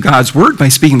respond to God's word by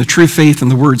speaking the true faith in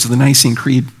the words of the Nicene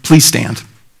Creed. Please stand.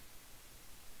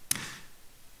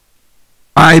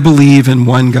 I believe in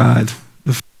one God,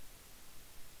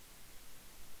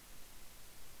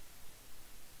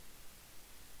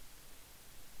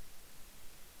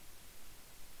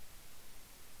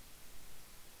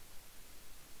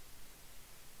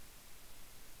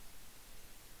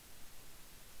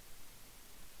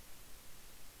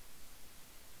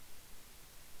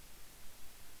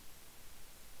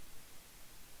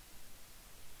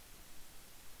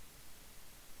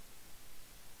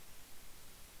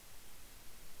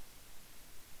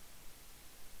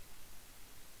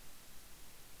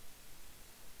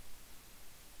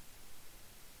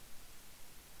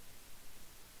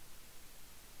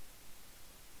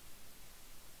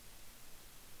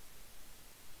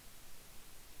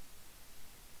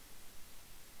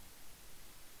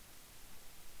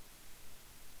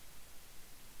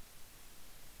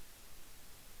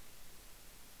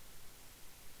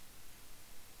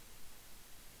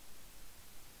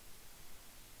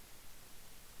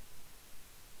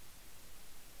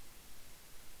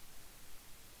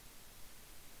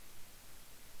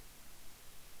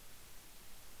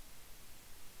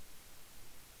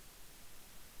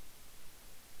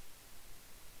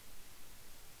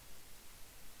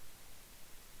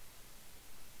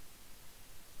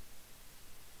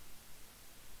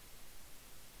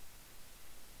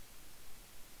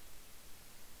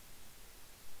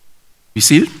 be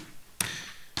seated.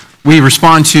 We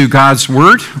respond to God's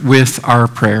word with our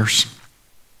prayers.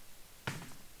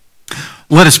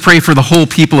 Let us pray for the whole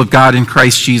people of God in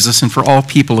Christ Jesus and for all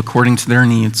people according to their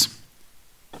needs.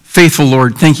 Faithful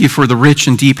Lord, thank you for the rich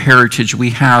and deep heritage we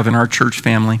have in our church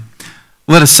family.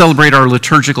 Let us celebrate our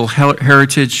liturgical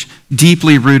heritage,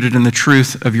 deeply rooted in the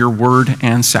truth of your word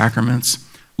and sacraments.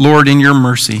 Lord, in your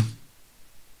mercy.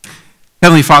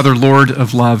 Heavenly Father, Lord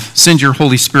of love, send your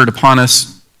Holy Spirit upon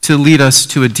us to lead us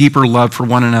to a deeper love for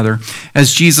one another,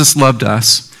 as Jesus loved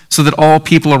us, so that all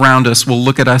people around us will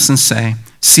look at us and say,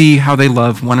 see how they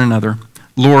love one another.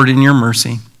 Lord, in your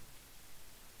mercy.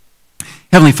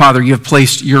 Heavenly Father, you have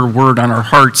placed your word on our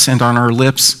hearts and on our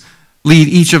lips. Lead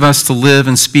each of us to live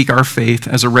and speak our faith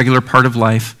as a regular part of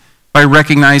life by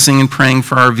recognizing and praying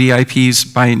for our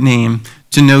VIPs by name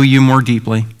to know you more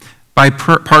deeply, by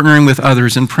partnering with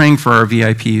others and praying for our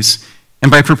VIPs, and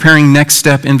by preparing next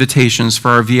step invitations for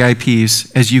our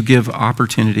VIPs as you give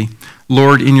opportunity.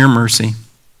 Lord, in your mercy.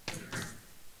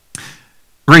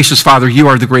 Gracious Father, you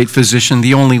are the great physician,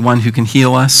 the only one who can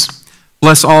heal us.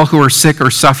 Bless all who are sick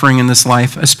or suffering in this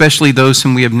life, especially those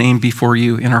whom we have named before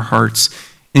you in our hearts,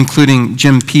 including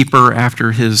Jim Pieper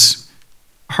after his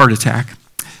heart attack.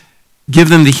 Give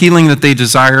them the healing that they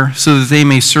desire so that they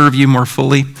may serve you more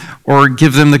fully, or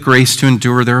give them the grace to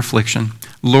endure their affliction.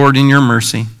 Lord, in your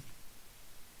mercy.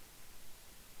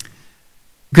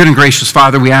 Good and gracious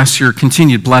Father, we ask your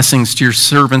continued blessings to your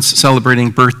servants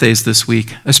celebrating birthdays this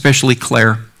week, especially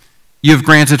Claire. You have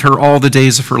granted her all the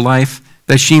days of her life,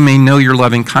 that she may know your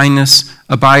loving kindness,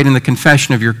 abide in the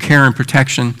confession of your care and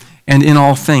protection, and in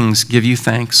all things give you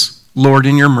thanks. Lord,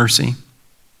 in your mercy.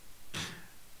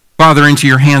 Father, into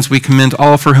your hands we commend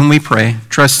all for whom we pray,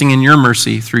 trusting in your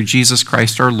mercy through Jesus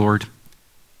Christ our Lord.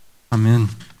 Amen.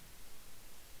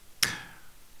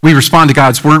 We respond to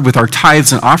God's word with our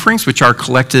tithes and offerings, which are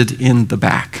collected in the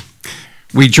back.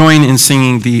 We join in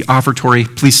singing the offertory.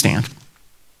 Please stand.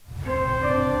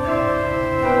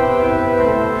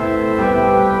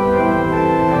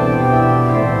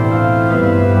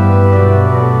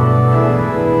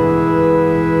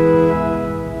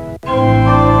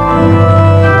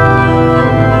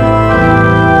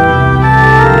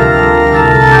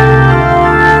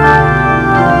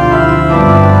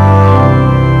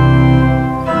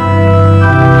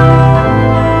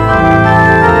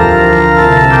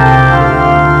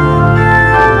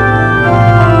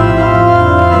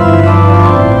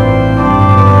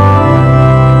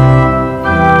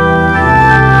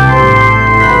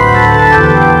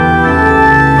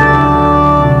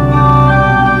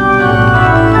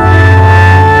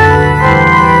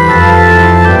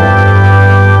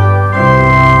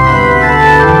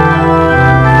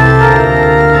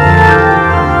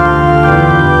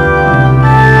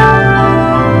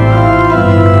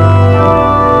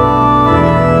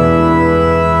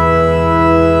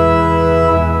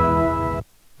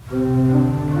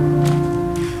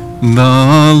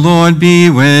 The Lord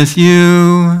be with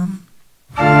you.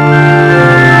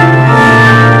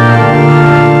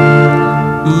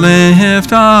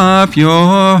 Lift up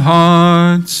your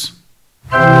hearts.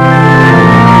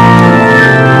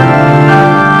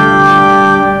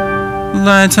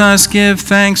 Let us give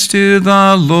thanks to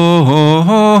the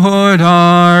Lord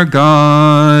our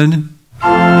God.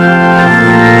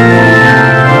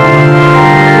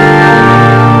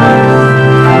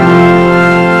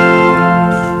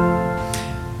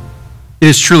 It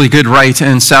is truly good, right,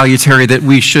 and salutary that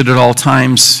we should at all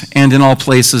times and in all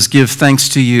places give thanks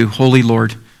to you, Holy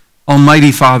Lord,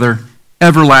 Almighty Father,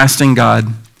 everlasting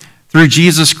God, through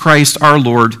Jesus Christ our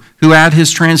Lord, who at his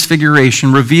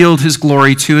transfiguration revealed his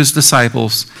glory to his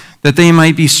disciples, that they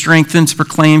might be strengthened to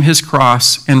proclaim his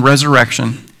cross and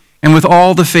resurrection, and with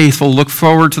all the faithful look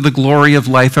forward to the glory of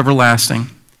life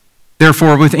everlasting.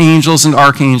 Therefore, with angels and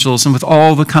archangels and with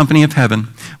all the company of heaven,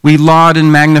 we laud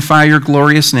and magnify your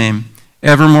glorious name,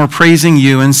 evermore praising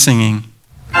you and singing.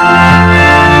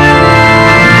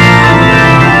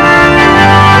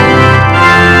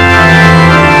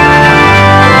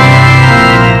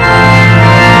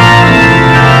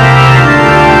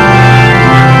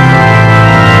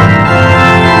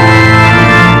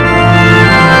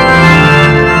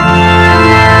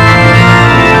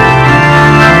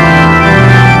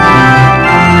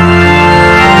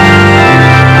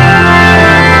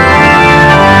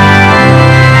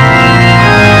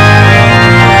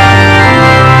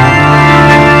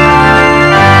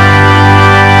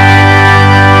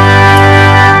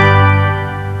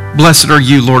 Blessed are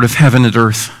you, Lord of heaven and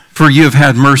earth, for you have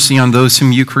had mercy on those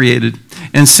whom you created,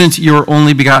 and sent your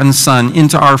only begotten Son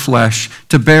into our flesh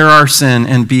to bear our sin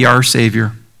and be our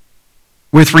Savior.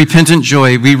 With repentant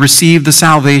joy, we receive the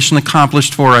salvation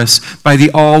accomplished for us by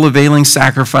the all-availing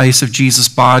sacrifice of Jesus'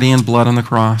 body and blood on the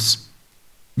cross.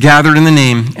 Gathered in the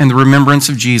name and the remembrance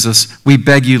of Jesus, we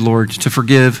beg you, Lord, to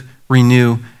forgive,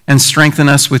 renew, and strengthen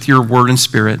us with your word and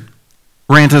spirit.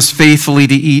 Grant us faithfully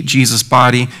to eat Jesus'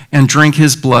 body and drink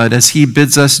his blood as he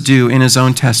bids us do in his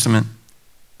own testament.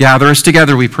 Gather us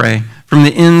together, we pray, from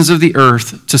the ends of the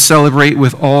earth to celebrate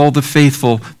with all the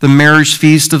faithful the marriage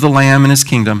feast of the Lamb and his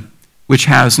kingdom, which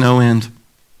has no end.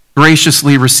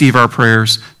 Graciously receive our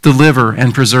prayers, deliver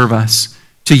and preserve us.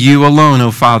 To you alone,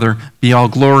 O Father, be all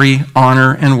glory,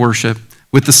 honor, and worship,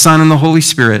 with the Son and the Holy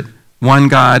Spirit, one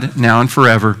God, now and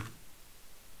forever.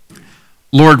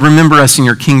 Lord, remember us in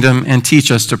your kingdom and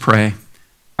teach us to pray.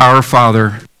 Our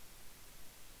Father,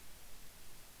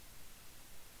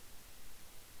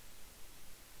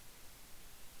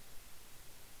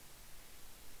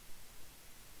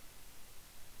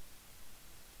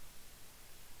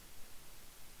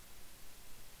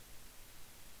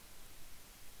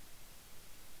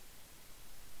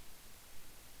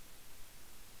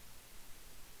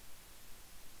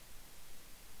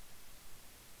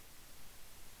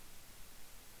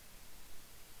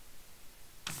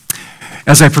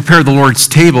 as I prepare the Lord's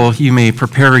table, you may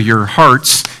prepare your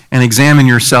hearts and examine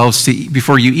yourselves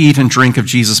before you eat and drink of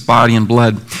Jesus' body and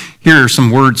blood. Here are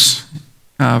some words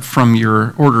from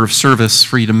your order of service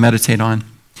for you to meditate on.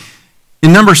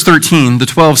 In Numbers 13, the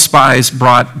 12 spies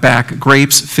brought back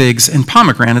grapes, figs, and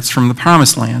pomegranates from the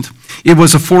promised land. It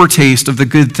was a foretaste of the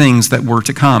good things that were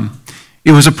to come.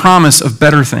 It was a promise of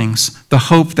better things, the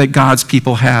hope that God's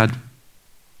people had.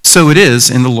 So it is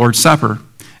in the Lord's Supper.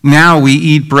 Now we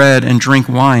eat bread and drink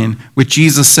wine, which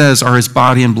Jesus says are his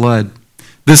body and blood.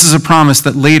 This is a promise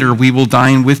that later we will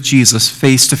dine with Jesus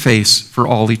face to face for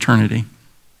all eternity.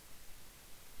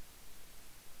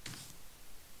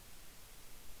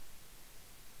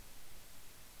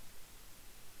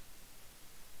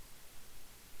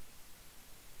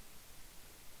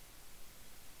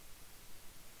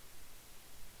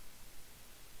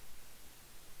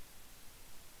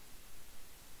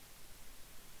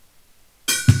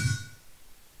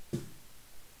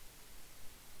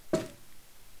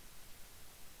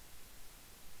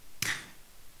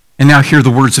 And now hear the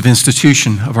words of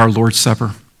institution of our Lord's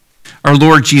Supper. Our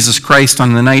Lord Jesus Christ,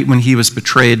 on the night when he was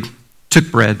betrayed, took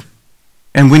bread,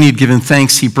 and when he had given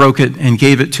thanks, he broke it and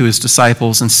gave it to his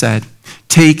disciples and said,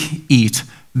 "Take, eat.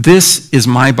 This is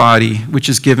my body, which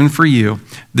is given for you.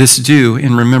 This do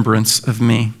in remembrance of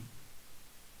me."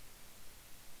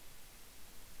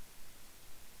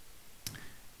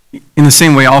 In the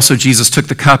same way, also, Jesus took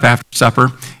the cup after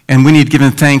supper, and when he had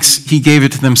given thanks, he gave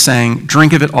it to them, saying,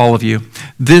 "Drink of it, all of you.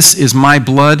 This is my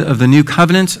blood of the new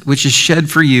covenant, which is shed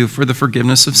for you for the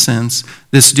forgiveness of sins.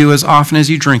 This do as often as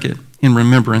you drink it in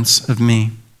remembrance of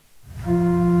me."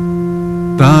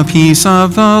 The peace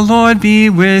of the Lord be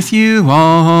with you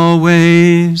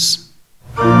always.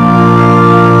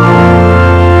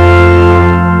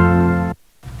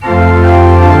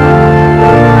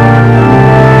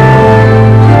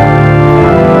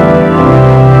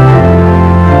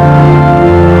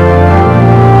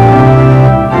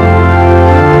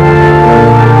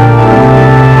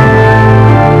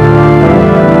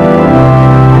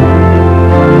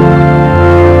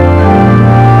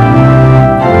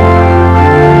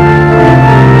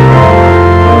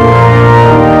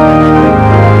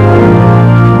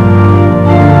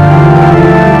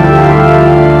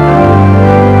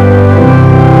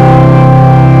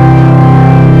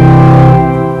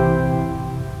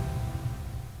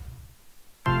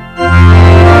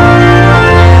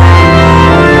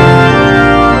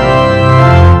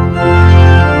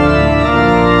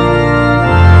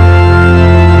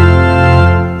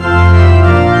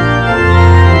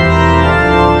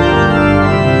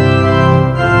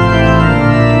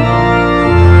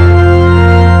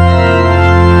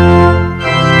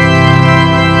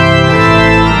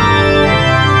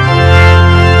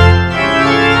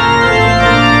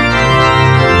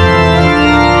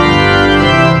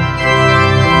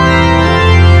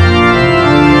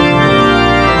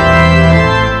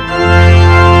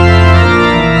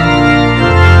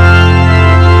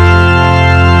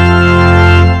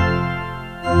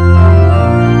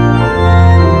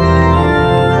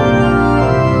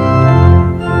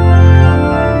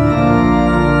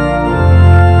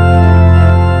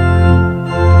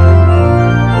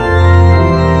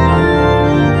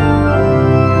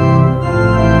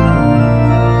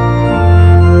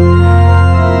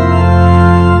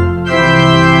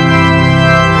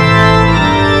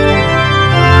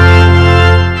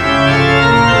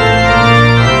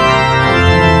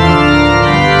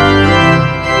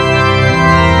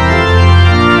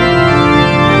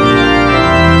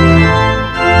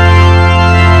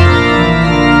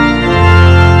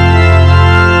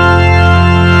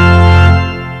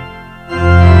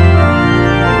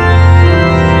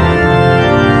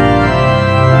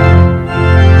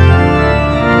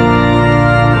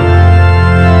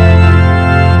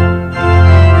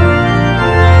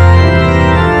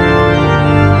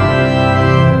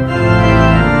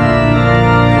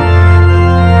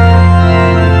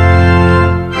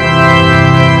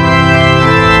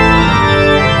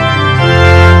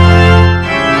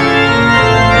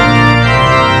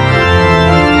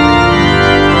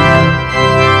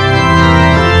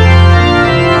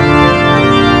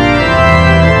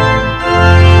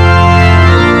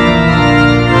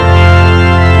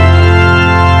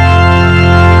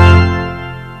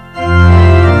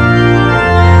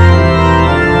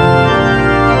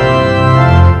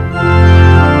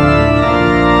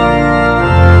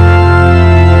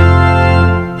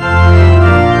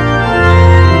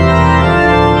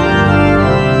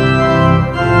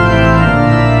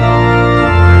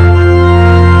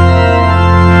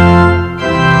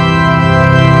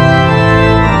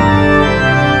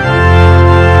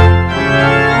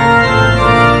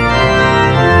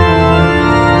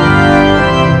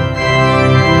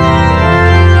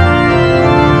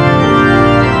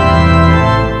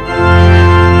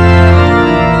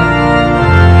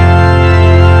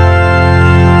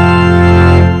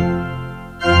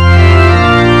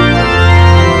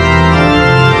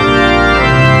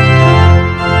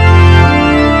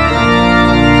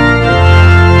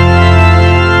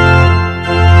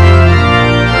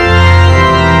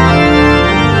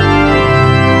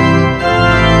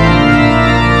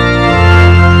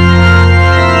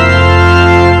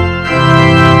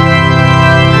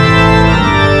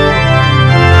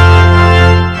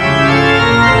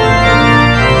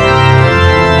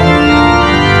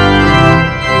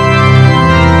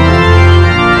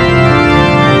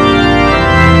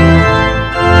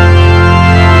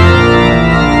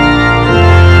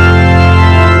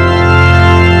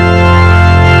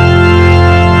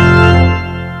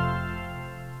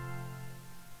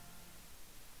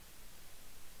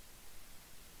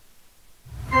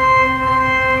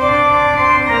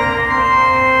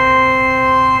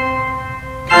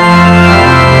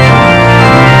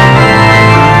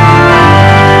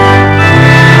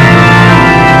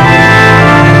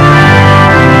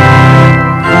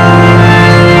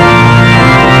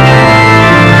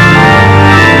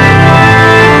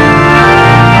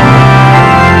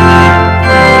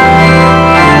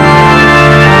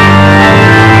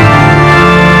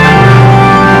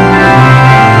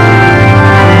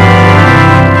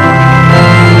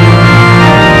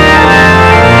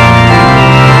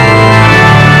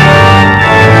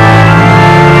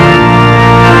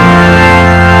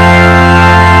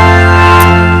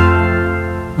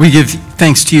 We give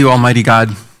thanks to you, Almighty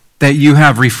God, that you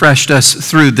have refreshed us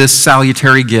through this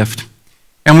salutary gift.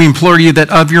 And we implore you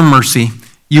that of your mercy,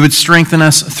 you would strengthen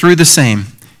us through the same,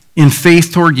 in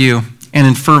faith toward you and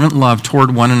in fervent love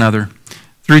toward one another.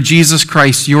 Through Jesus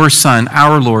Christ, your Son,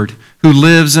 our Lord, who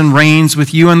lives and reigns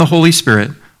with you and the Holy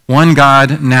Spirit, one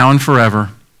God, now and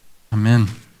forever. Amen.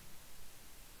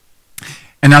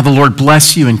 And now the Lord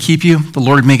bless you and keep you. The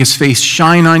Lord make his face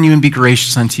shine on you and be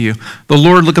gracious unto you. The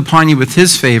Lord look upon you with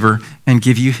his favor and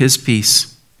give you his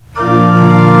peace.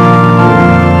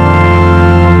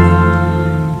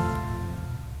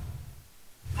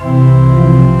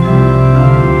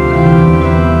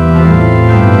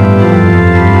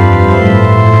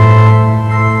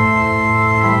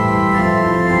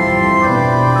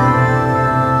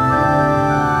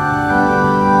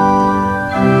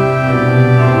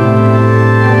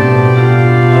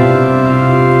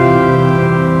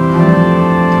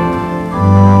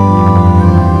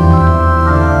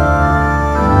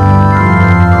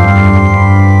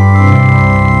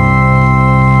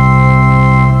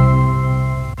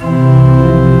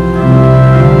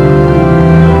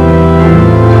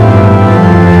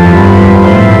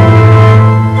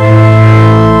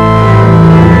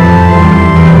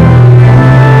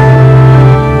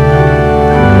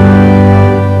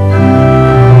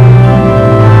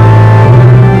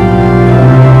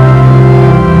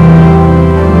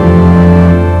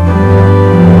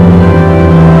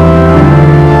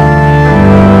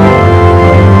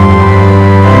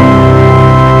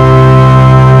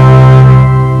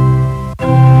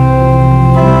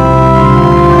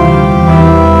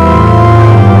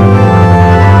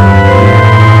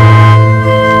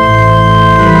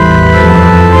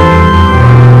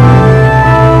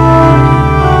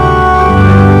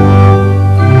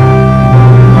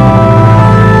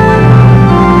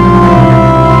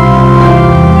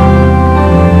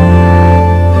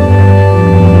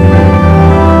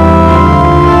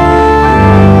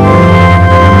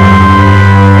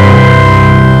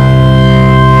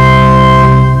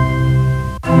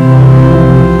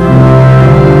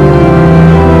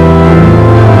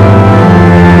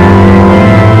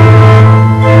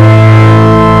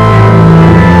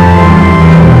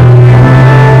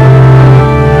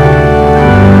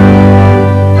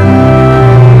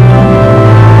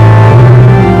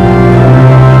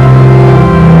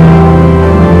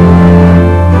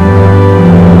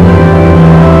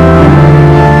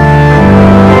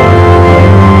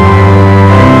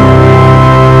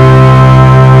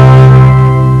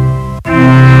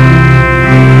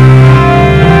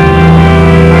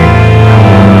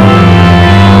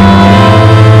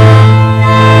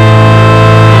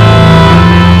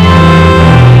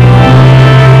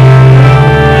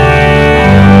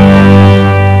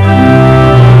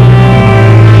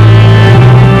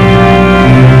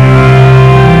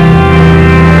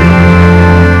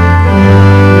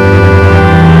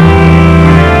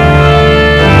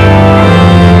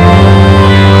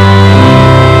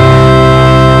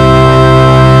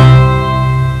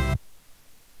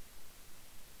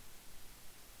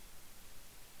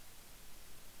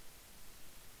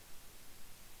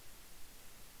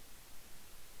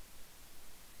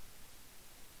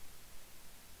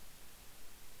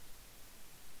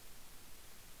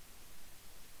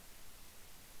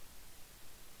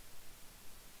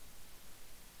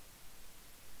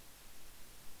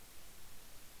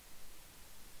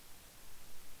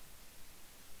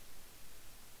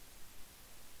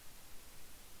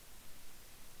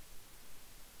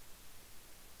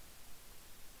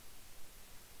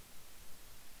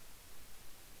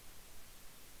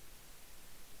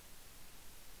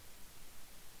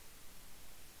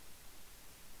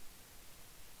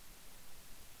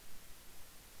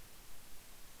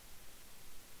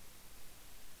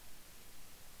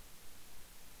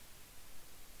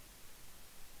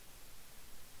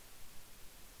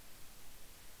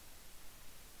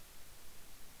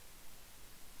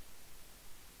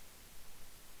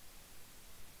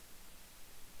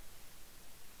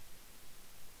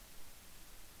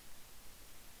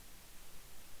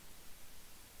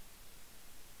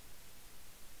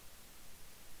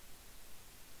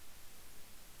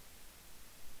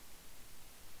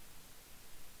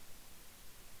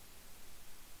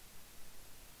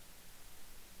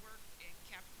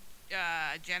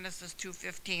 Genesis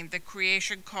 2:15, the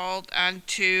creation called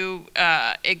unto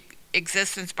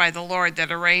existence by the Lord that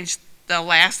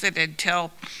lasted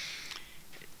until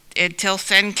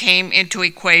sin came into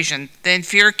equation. Then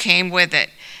fear came with it.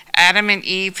 Adam and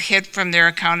Eve hid from their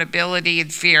accountability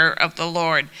and fear of the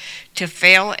Lord. To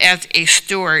fail as a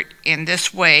steward in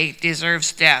this way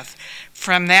deserves death.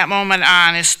 From that moment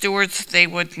on, as stewards, they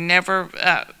would never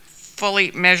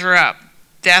fully measure up.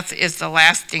 Death is the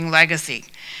lasting legacy.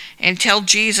 Until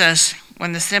Jesus,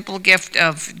 when the simple gift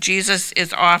of Jesus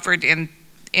is offered in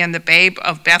the babe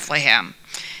of Bethlehem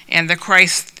and the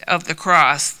Christ of the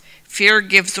cross, fear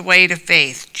gives way to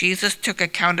faith. Jesus took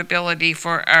accountability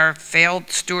for our failed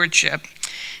stewardship,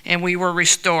 and we were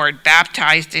restored,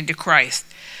 baptized into Christ.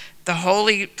 The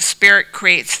Holy Spirit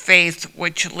creates faith,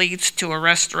 which leads to a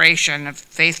restoration of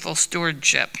faithful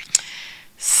stewardship.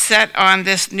 Set on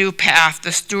this new path,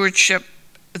 the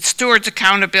steward's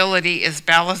accountability is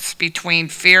balanced between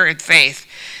fear and faith.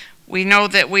 We know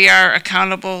that we are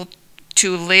accountable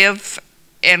to live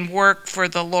and work for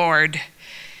the Lord.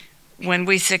 When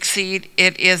we succeed,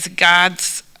 it is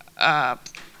God's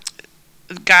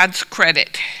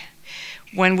credit.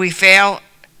 When we fail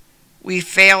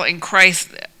in Christ.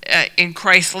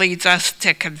 Christ leads us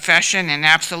to confession and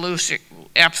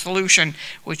absolution,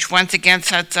 which once again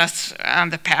sets us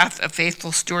on the path of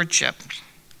faithful stewardship.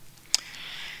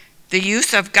 The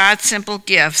use of God's simple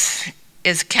gifts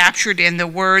is captured in the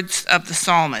words of the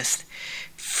psalmist.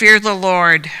 Fear the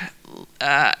Lord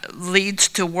leads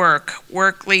to work.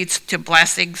 Work leads to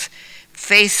blessings.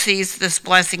 Faith sees this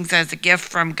blessings as a gift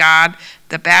from God.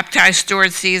 The baptized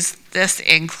steward sees this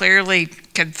and clearly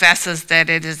confesses that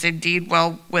it is indeed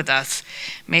well with us.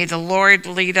 May the Lord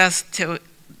lead us to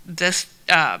this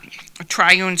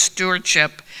triune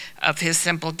stewardship of his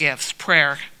simple gifts.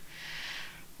 Prayer.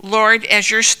 Lord,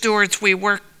 as your stewards, we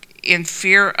work in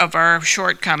fear of our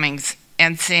shortcomings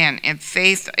and sin, and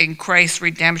faith in Christ's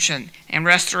redemption and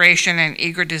restoration, and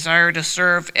eager desire to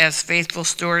serve as faithful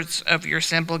stewards of your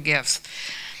simple gifts.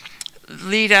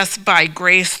 Lead us by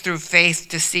grace through faith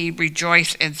to see,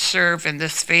 rejoice, and serve in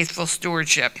this faithful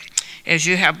stewardship. As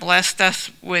you have blessed us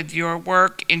with your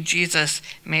work in Jesus,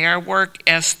 may our work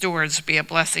as stewards be a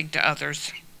blessing to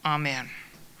others. Amen.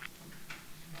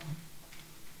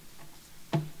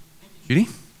 Judy?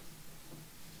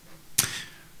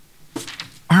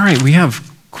 All right, we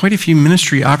have quite a few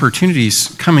ministry opportunities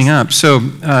coming up. So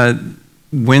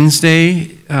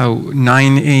Wednesday,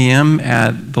 9 a.m.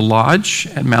 at the Lodge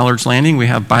at Mallard's Landing, we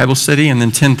have Bible study, and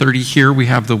then 10:30 here we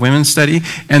have the women's study.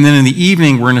 And then in the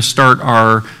evening, we're going to start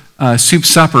our soup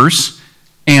suppers.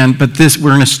 But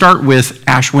we're going to start with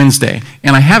Ash Wednesday,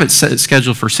 and I have it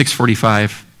scheduled for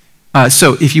 6:45.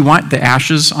 So if you want the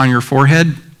ashes on your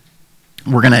forehead,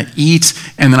 we're going to eat,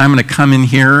 and then I'm going to come in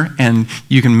here, and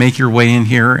you can make your way in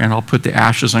here, and I'll put the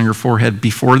ashes on your forehead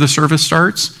before the service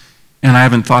starts. And I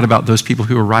haven't thought about those people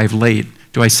who arrive late.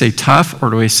 Do I say tough,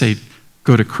 or do I say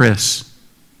go to Chris?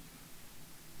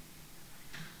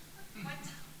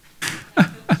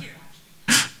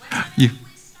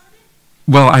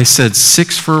 Well, I said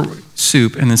 6 for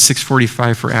soup, and then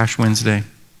 6:45 for Ash Wednesday.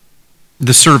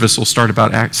 The service will start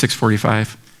about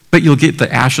 6:45. But you'll get the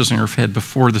ashes on your head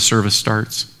before the service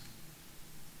starts.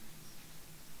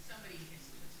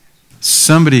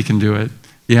 Somebody can do it.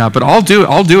 Yeah, but I'll do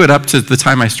it up to the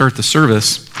time I start the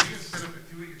service.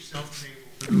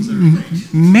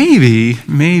 Maybe.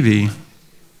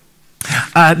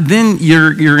 Then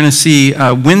you're going to see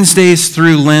Wednesdays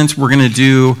through Lent, we're going to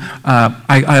do,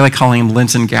 I like calling them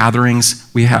Lenten gatherings.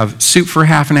 We have soup for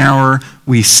half an hour.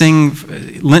 We sing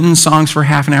Lenten songs for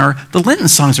half an hour. The Lenten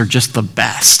songs are just the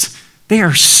best. They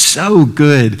are so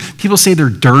good. People say they're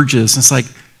dirges. It's like,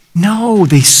 no,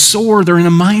 they soar. They're in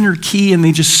a minor key, and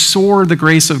they just soar the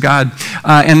grace of God.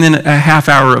 And then a half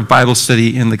hour of Bible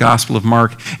study in the Gospel of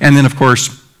Mark. And then, of course,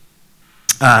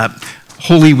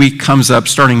 Holy Week comes up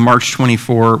starting March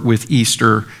 24 with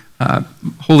Easter,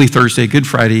 Holy Thursday, Good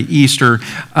Friday, Easter.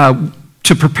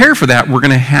 To prepare for that, we're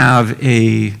going to have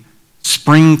a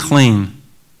spring clean.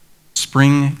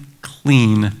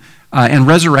 And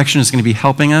Resurrection is going to be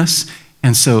helping us.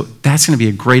 And so that's going to be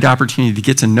a great opportunity to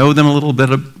get to know them a little bit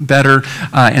better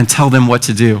and tell them what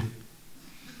to do.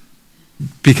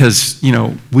 Because,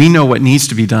 we know what needs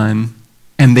to be done,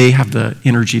 and they have the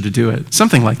energy to do it.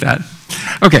 Something like that.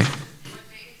 Okay. 16th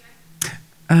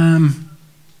of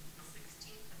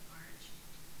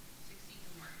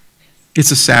March.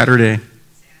 It's a Saturday.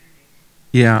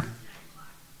 Yeah.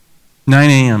 9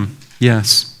 a.m.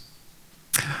 Yes.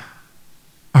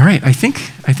 All right, I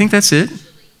think that's it.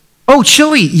 Oh,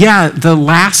 chili. Yeah, the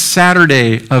last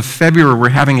Saturday of February, we're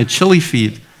having a chili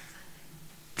feed.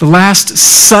 The last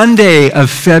Sunday of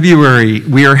February,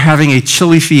 we are having a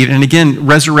chili feed. And again,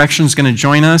 Resurrection's going to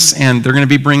join us, and they're going to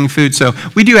be bringing food. So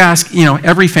we do ask,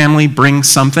 every family bring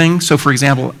something. So, for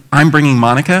example, I'm bringing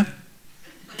Monica.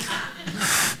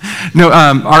 No,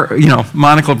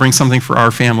 Monica will bring something for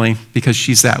our family because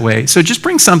she's that way. So just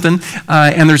bring something.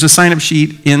 And there's a sign-up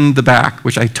sheet in the back,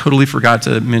 which I totally forgot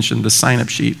to mention, the sign-up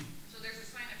sheet. So there's a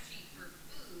sign-up sheet for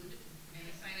food.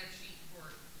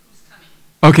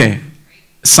 Okay.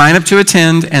 Sign up to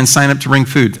attend and sign up to bring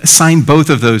food. Sign both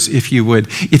of those if you would.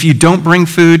 If you don't bring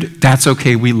food, that's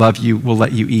okay. We love you. We'll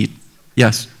let you eat.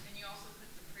 Yes? And you also put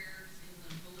the prayers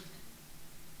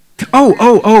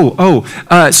in the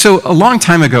bulletin. So a long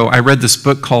time ago, I read this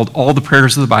book called All the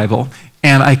Prayers of the Bible,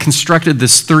 and I constructed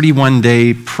this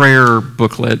 31-day prayer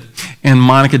booklet, and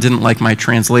Monica didn't like my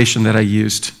translation that I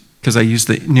used, because I used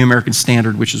the New American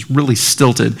Standard, which is really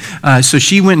stilted. So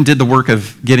she went and did the work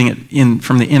of getting it in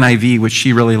from the NIV, which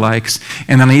she really likes.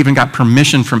 And then I even got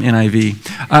permission from NIV.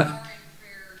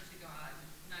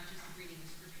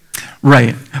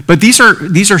 Right. But these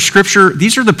are scripture,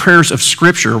 these are the prayers of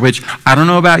Scripture, which I don't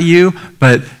know about you,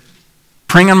 but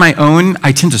praying on my own,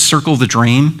 I tend to circle the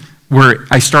drain, where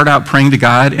I start out praying to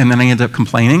God and then I end up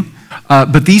complaining.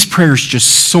 But these prayers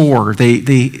just soar.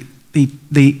 They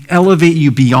elevate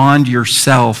you beyond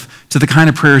yourself to the kind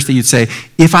of prayers that you'd say,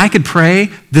 if I could pray,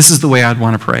 this is the way I'd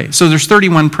want to pray. So there's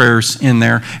 31 prayers in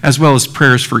there, as well as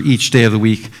prayers for each day of the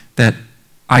week that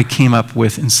I came up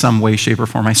with in some way, shape, or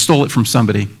form. I stole it from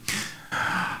somebody.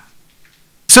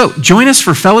 So join us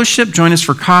for fellowship, join us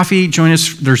for coffee, join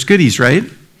us, there's goodies, right?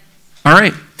 All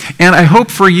right. And I hope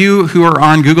for you who are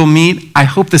on Google Meet, I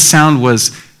hope the sound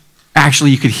was,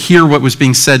 actually you could hear what was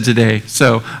being said today.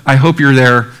 So I hope you're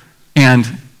there.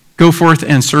 And go forth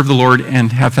and serve the Lord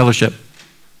and have fellowship.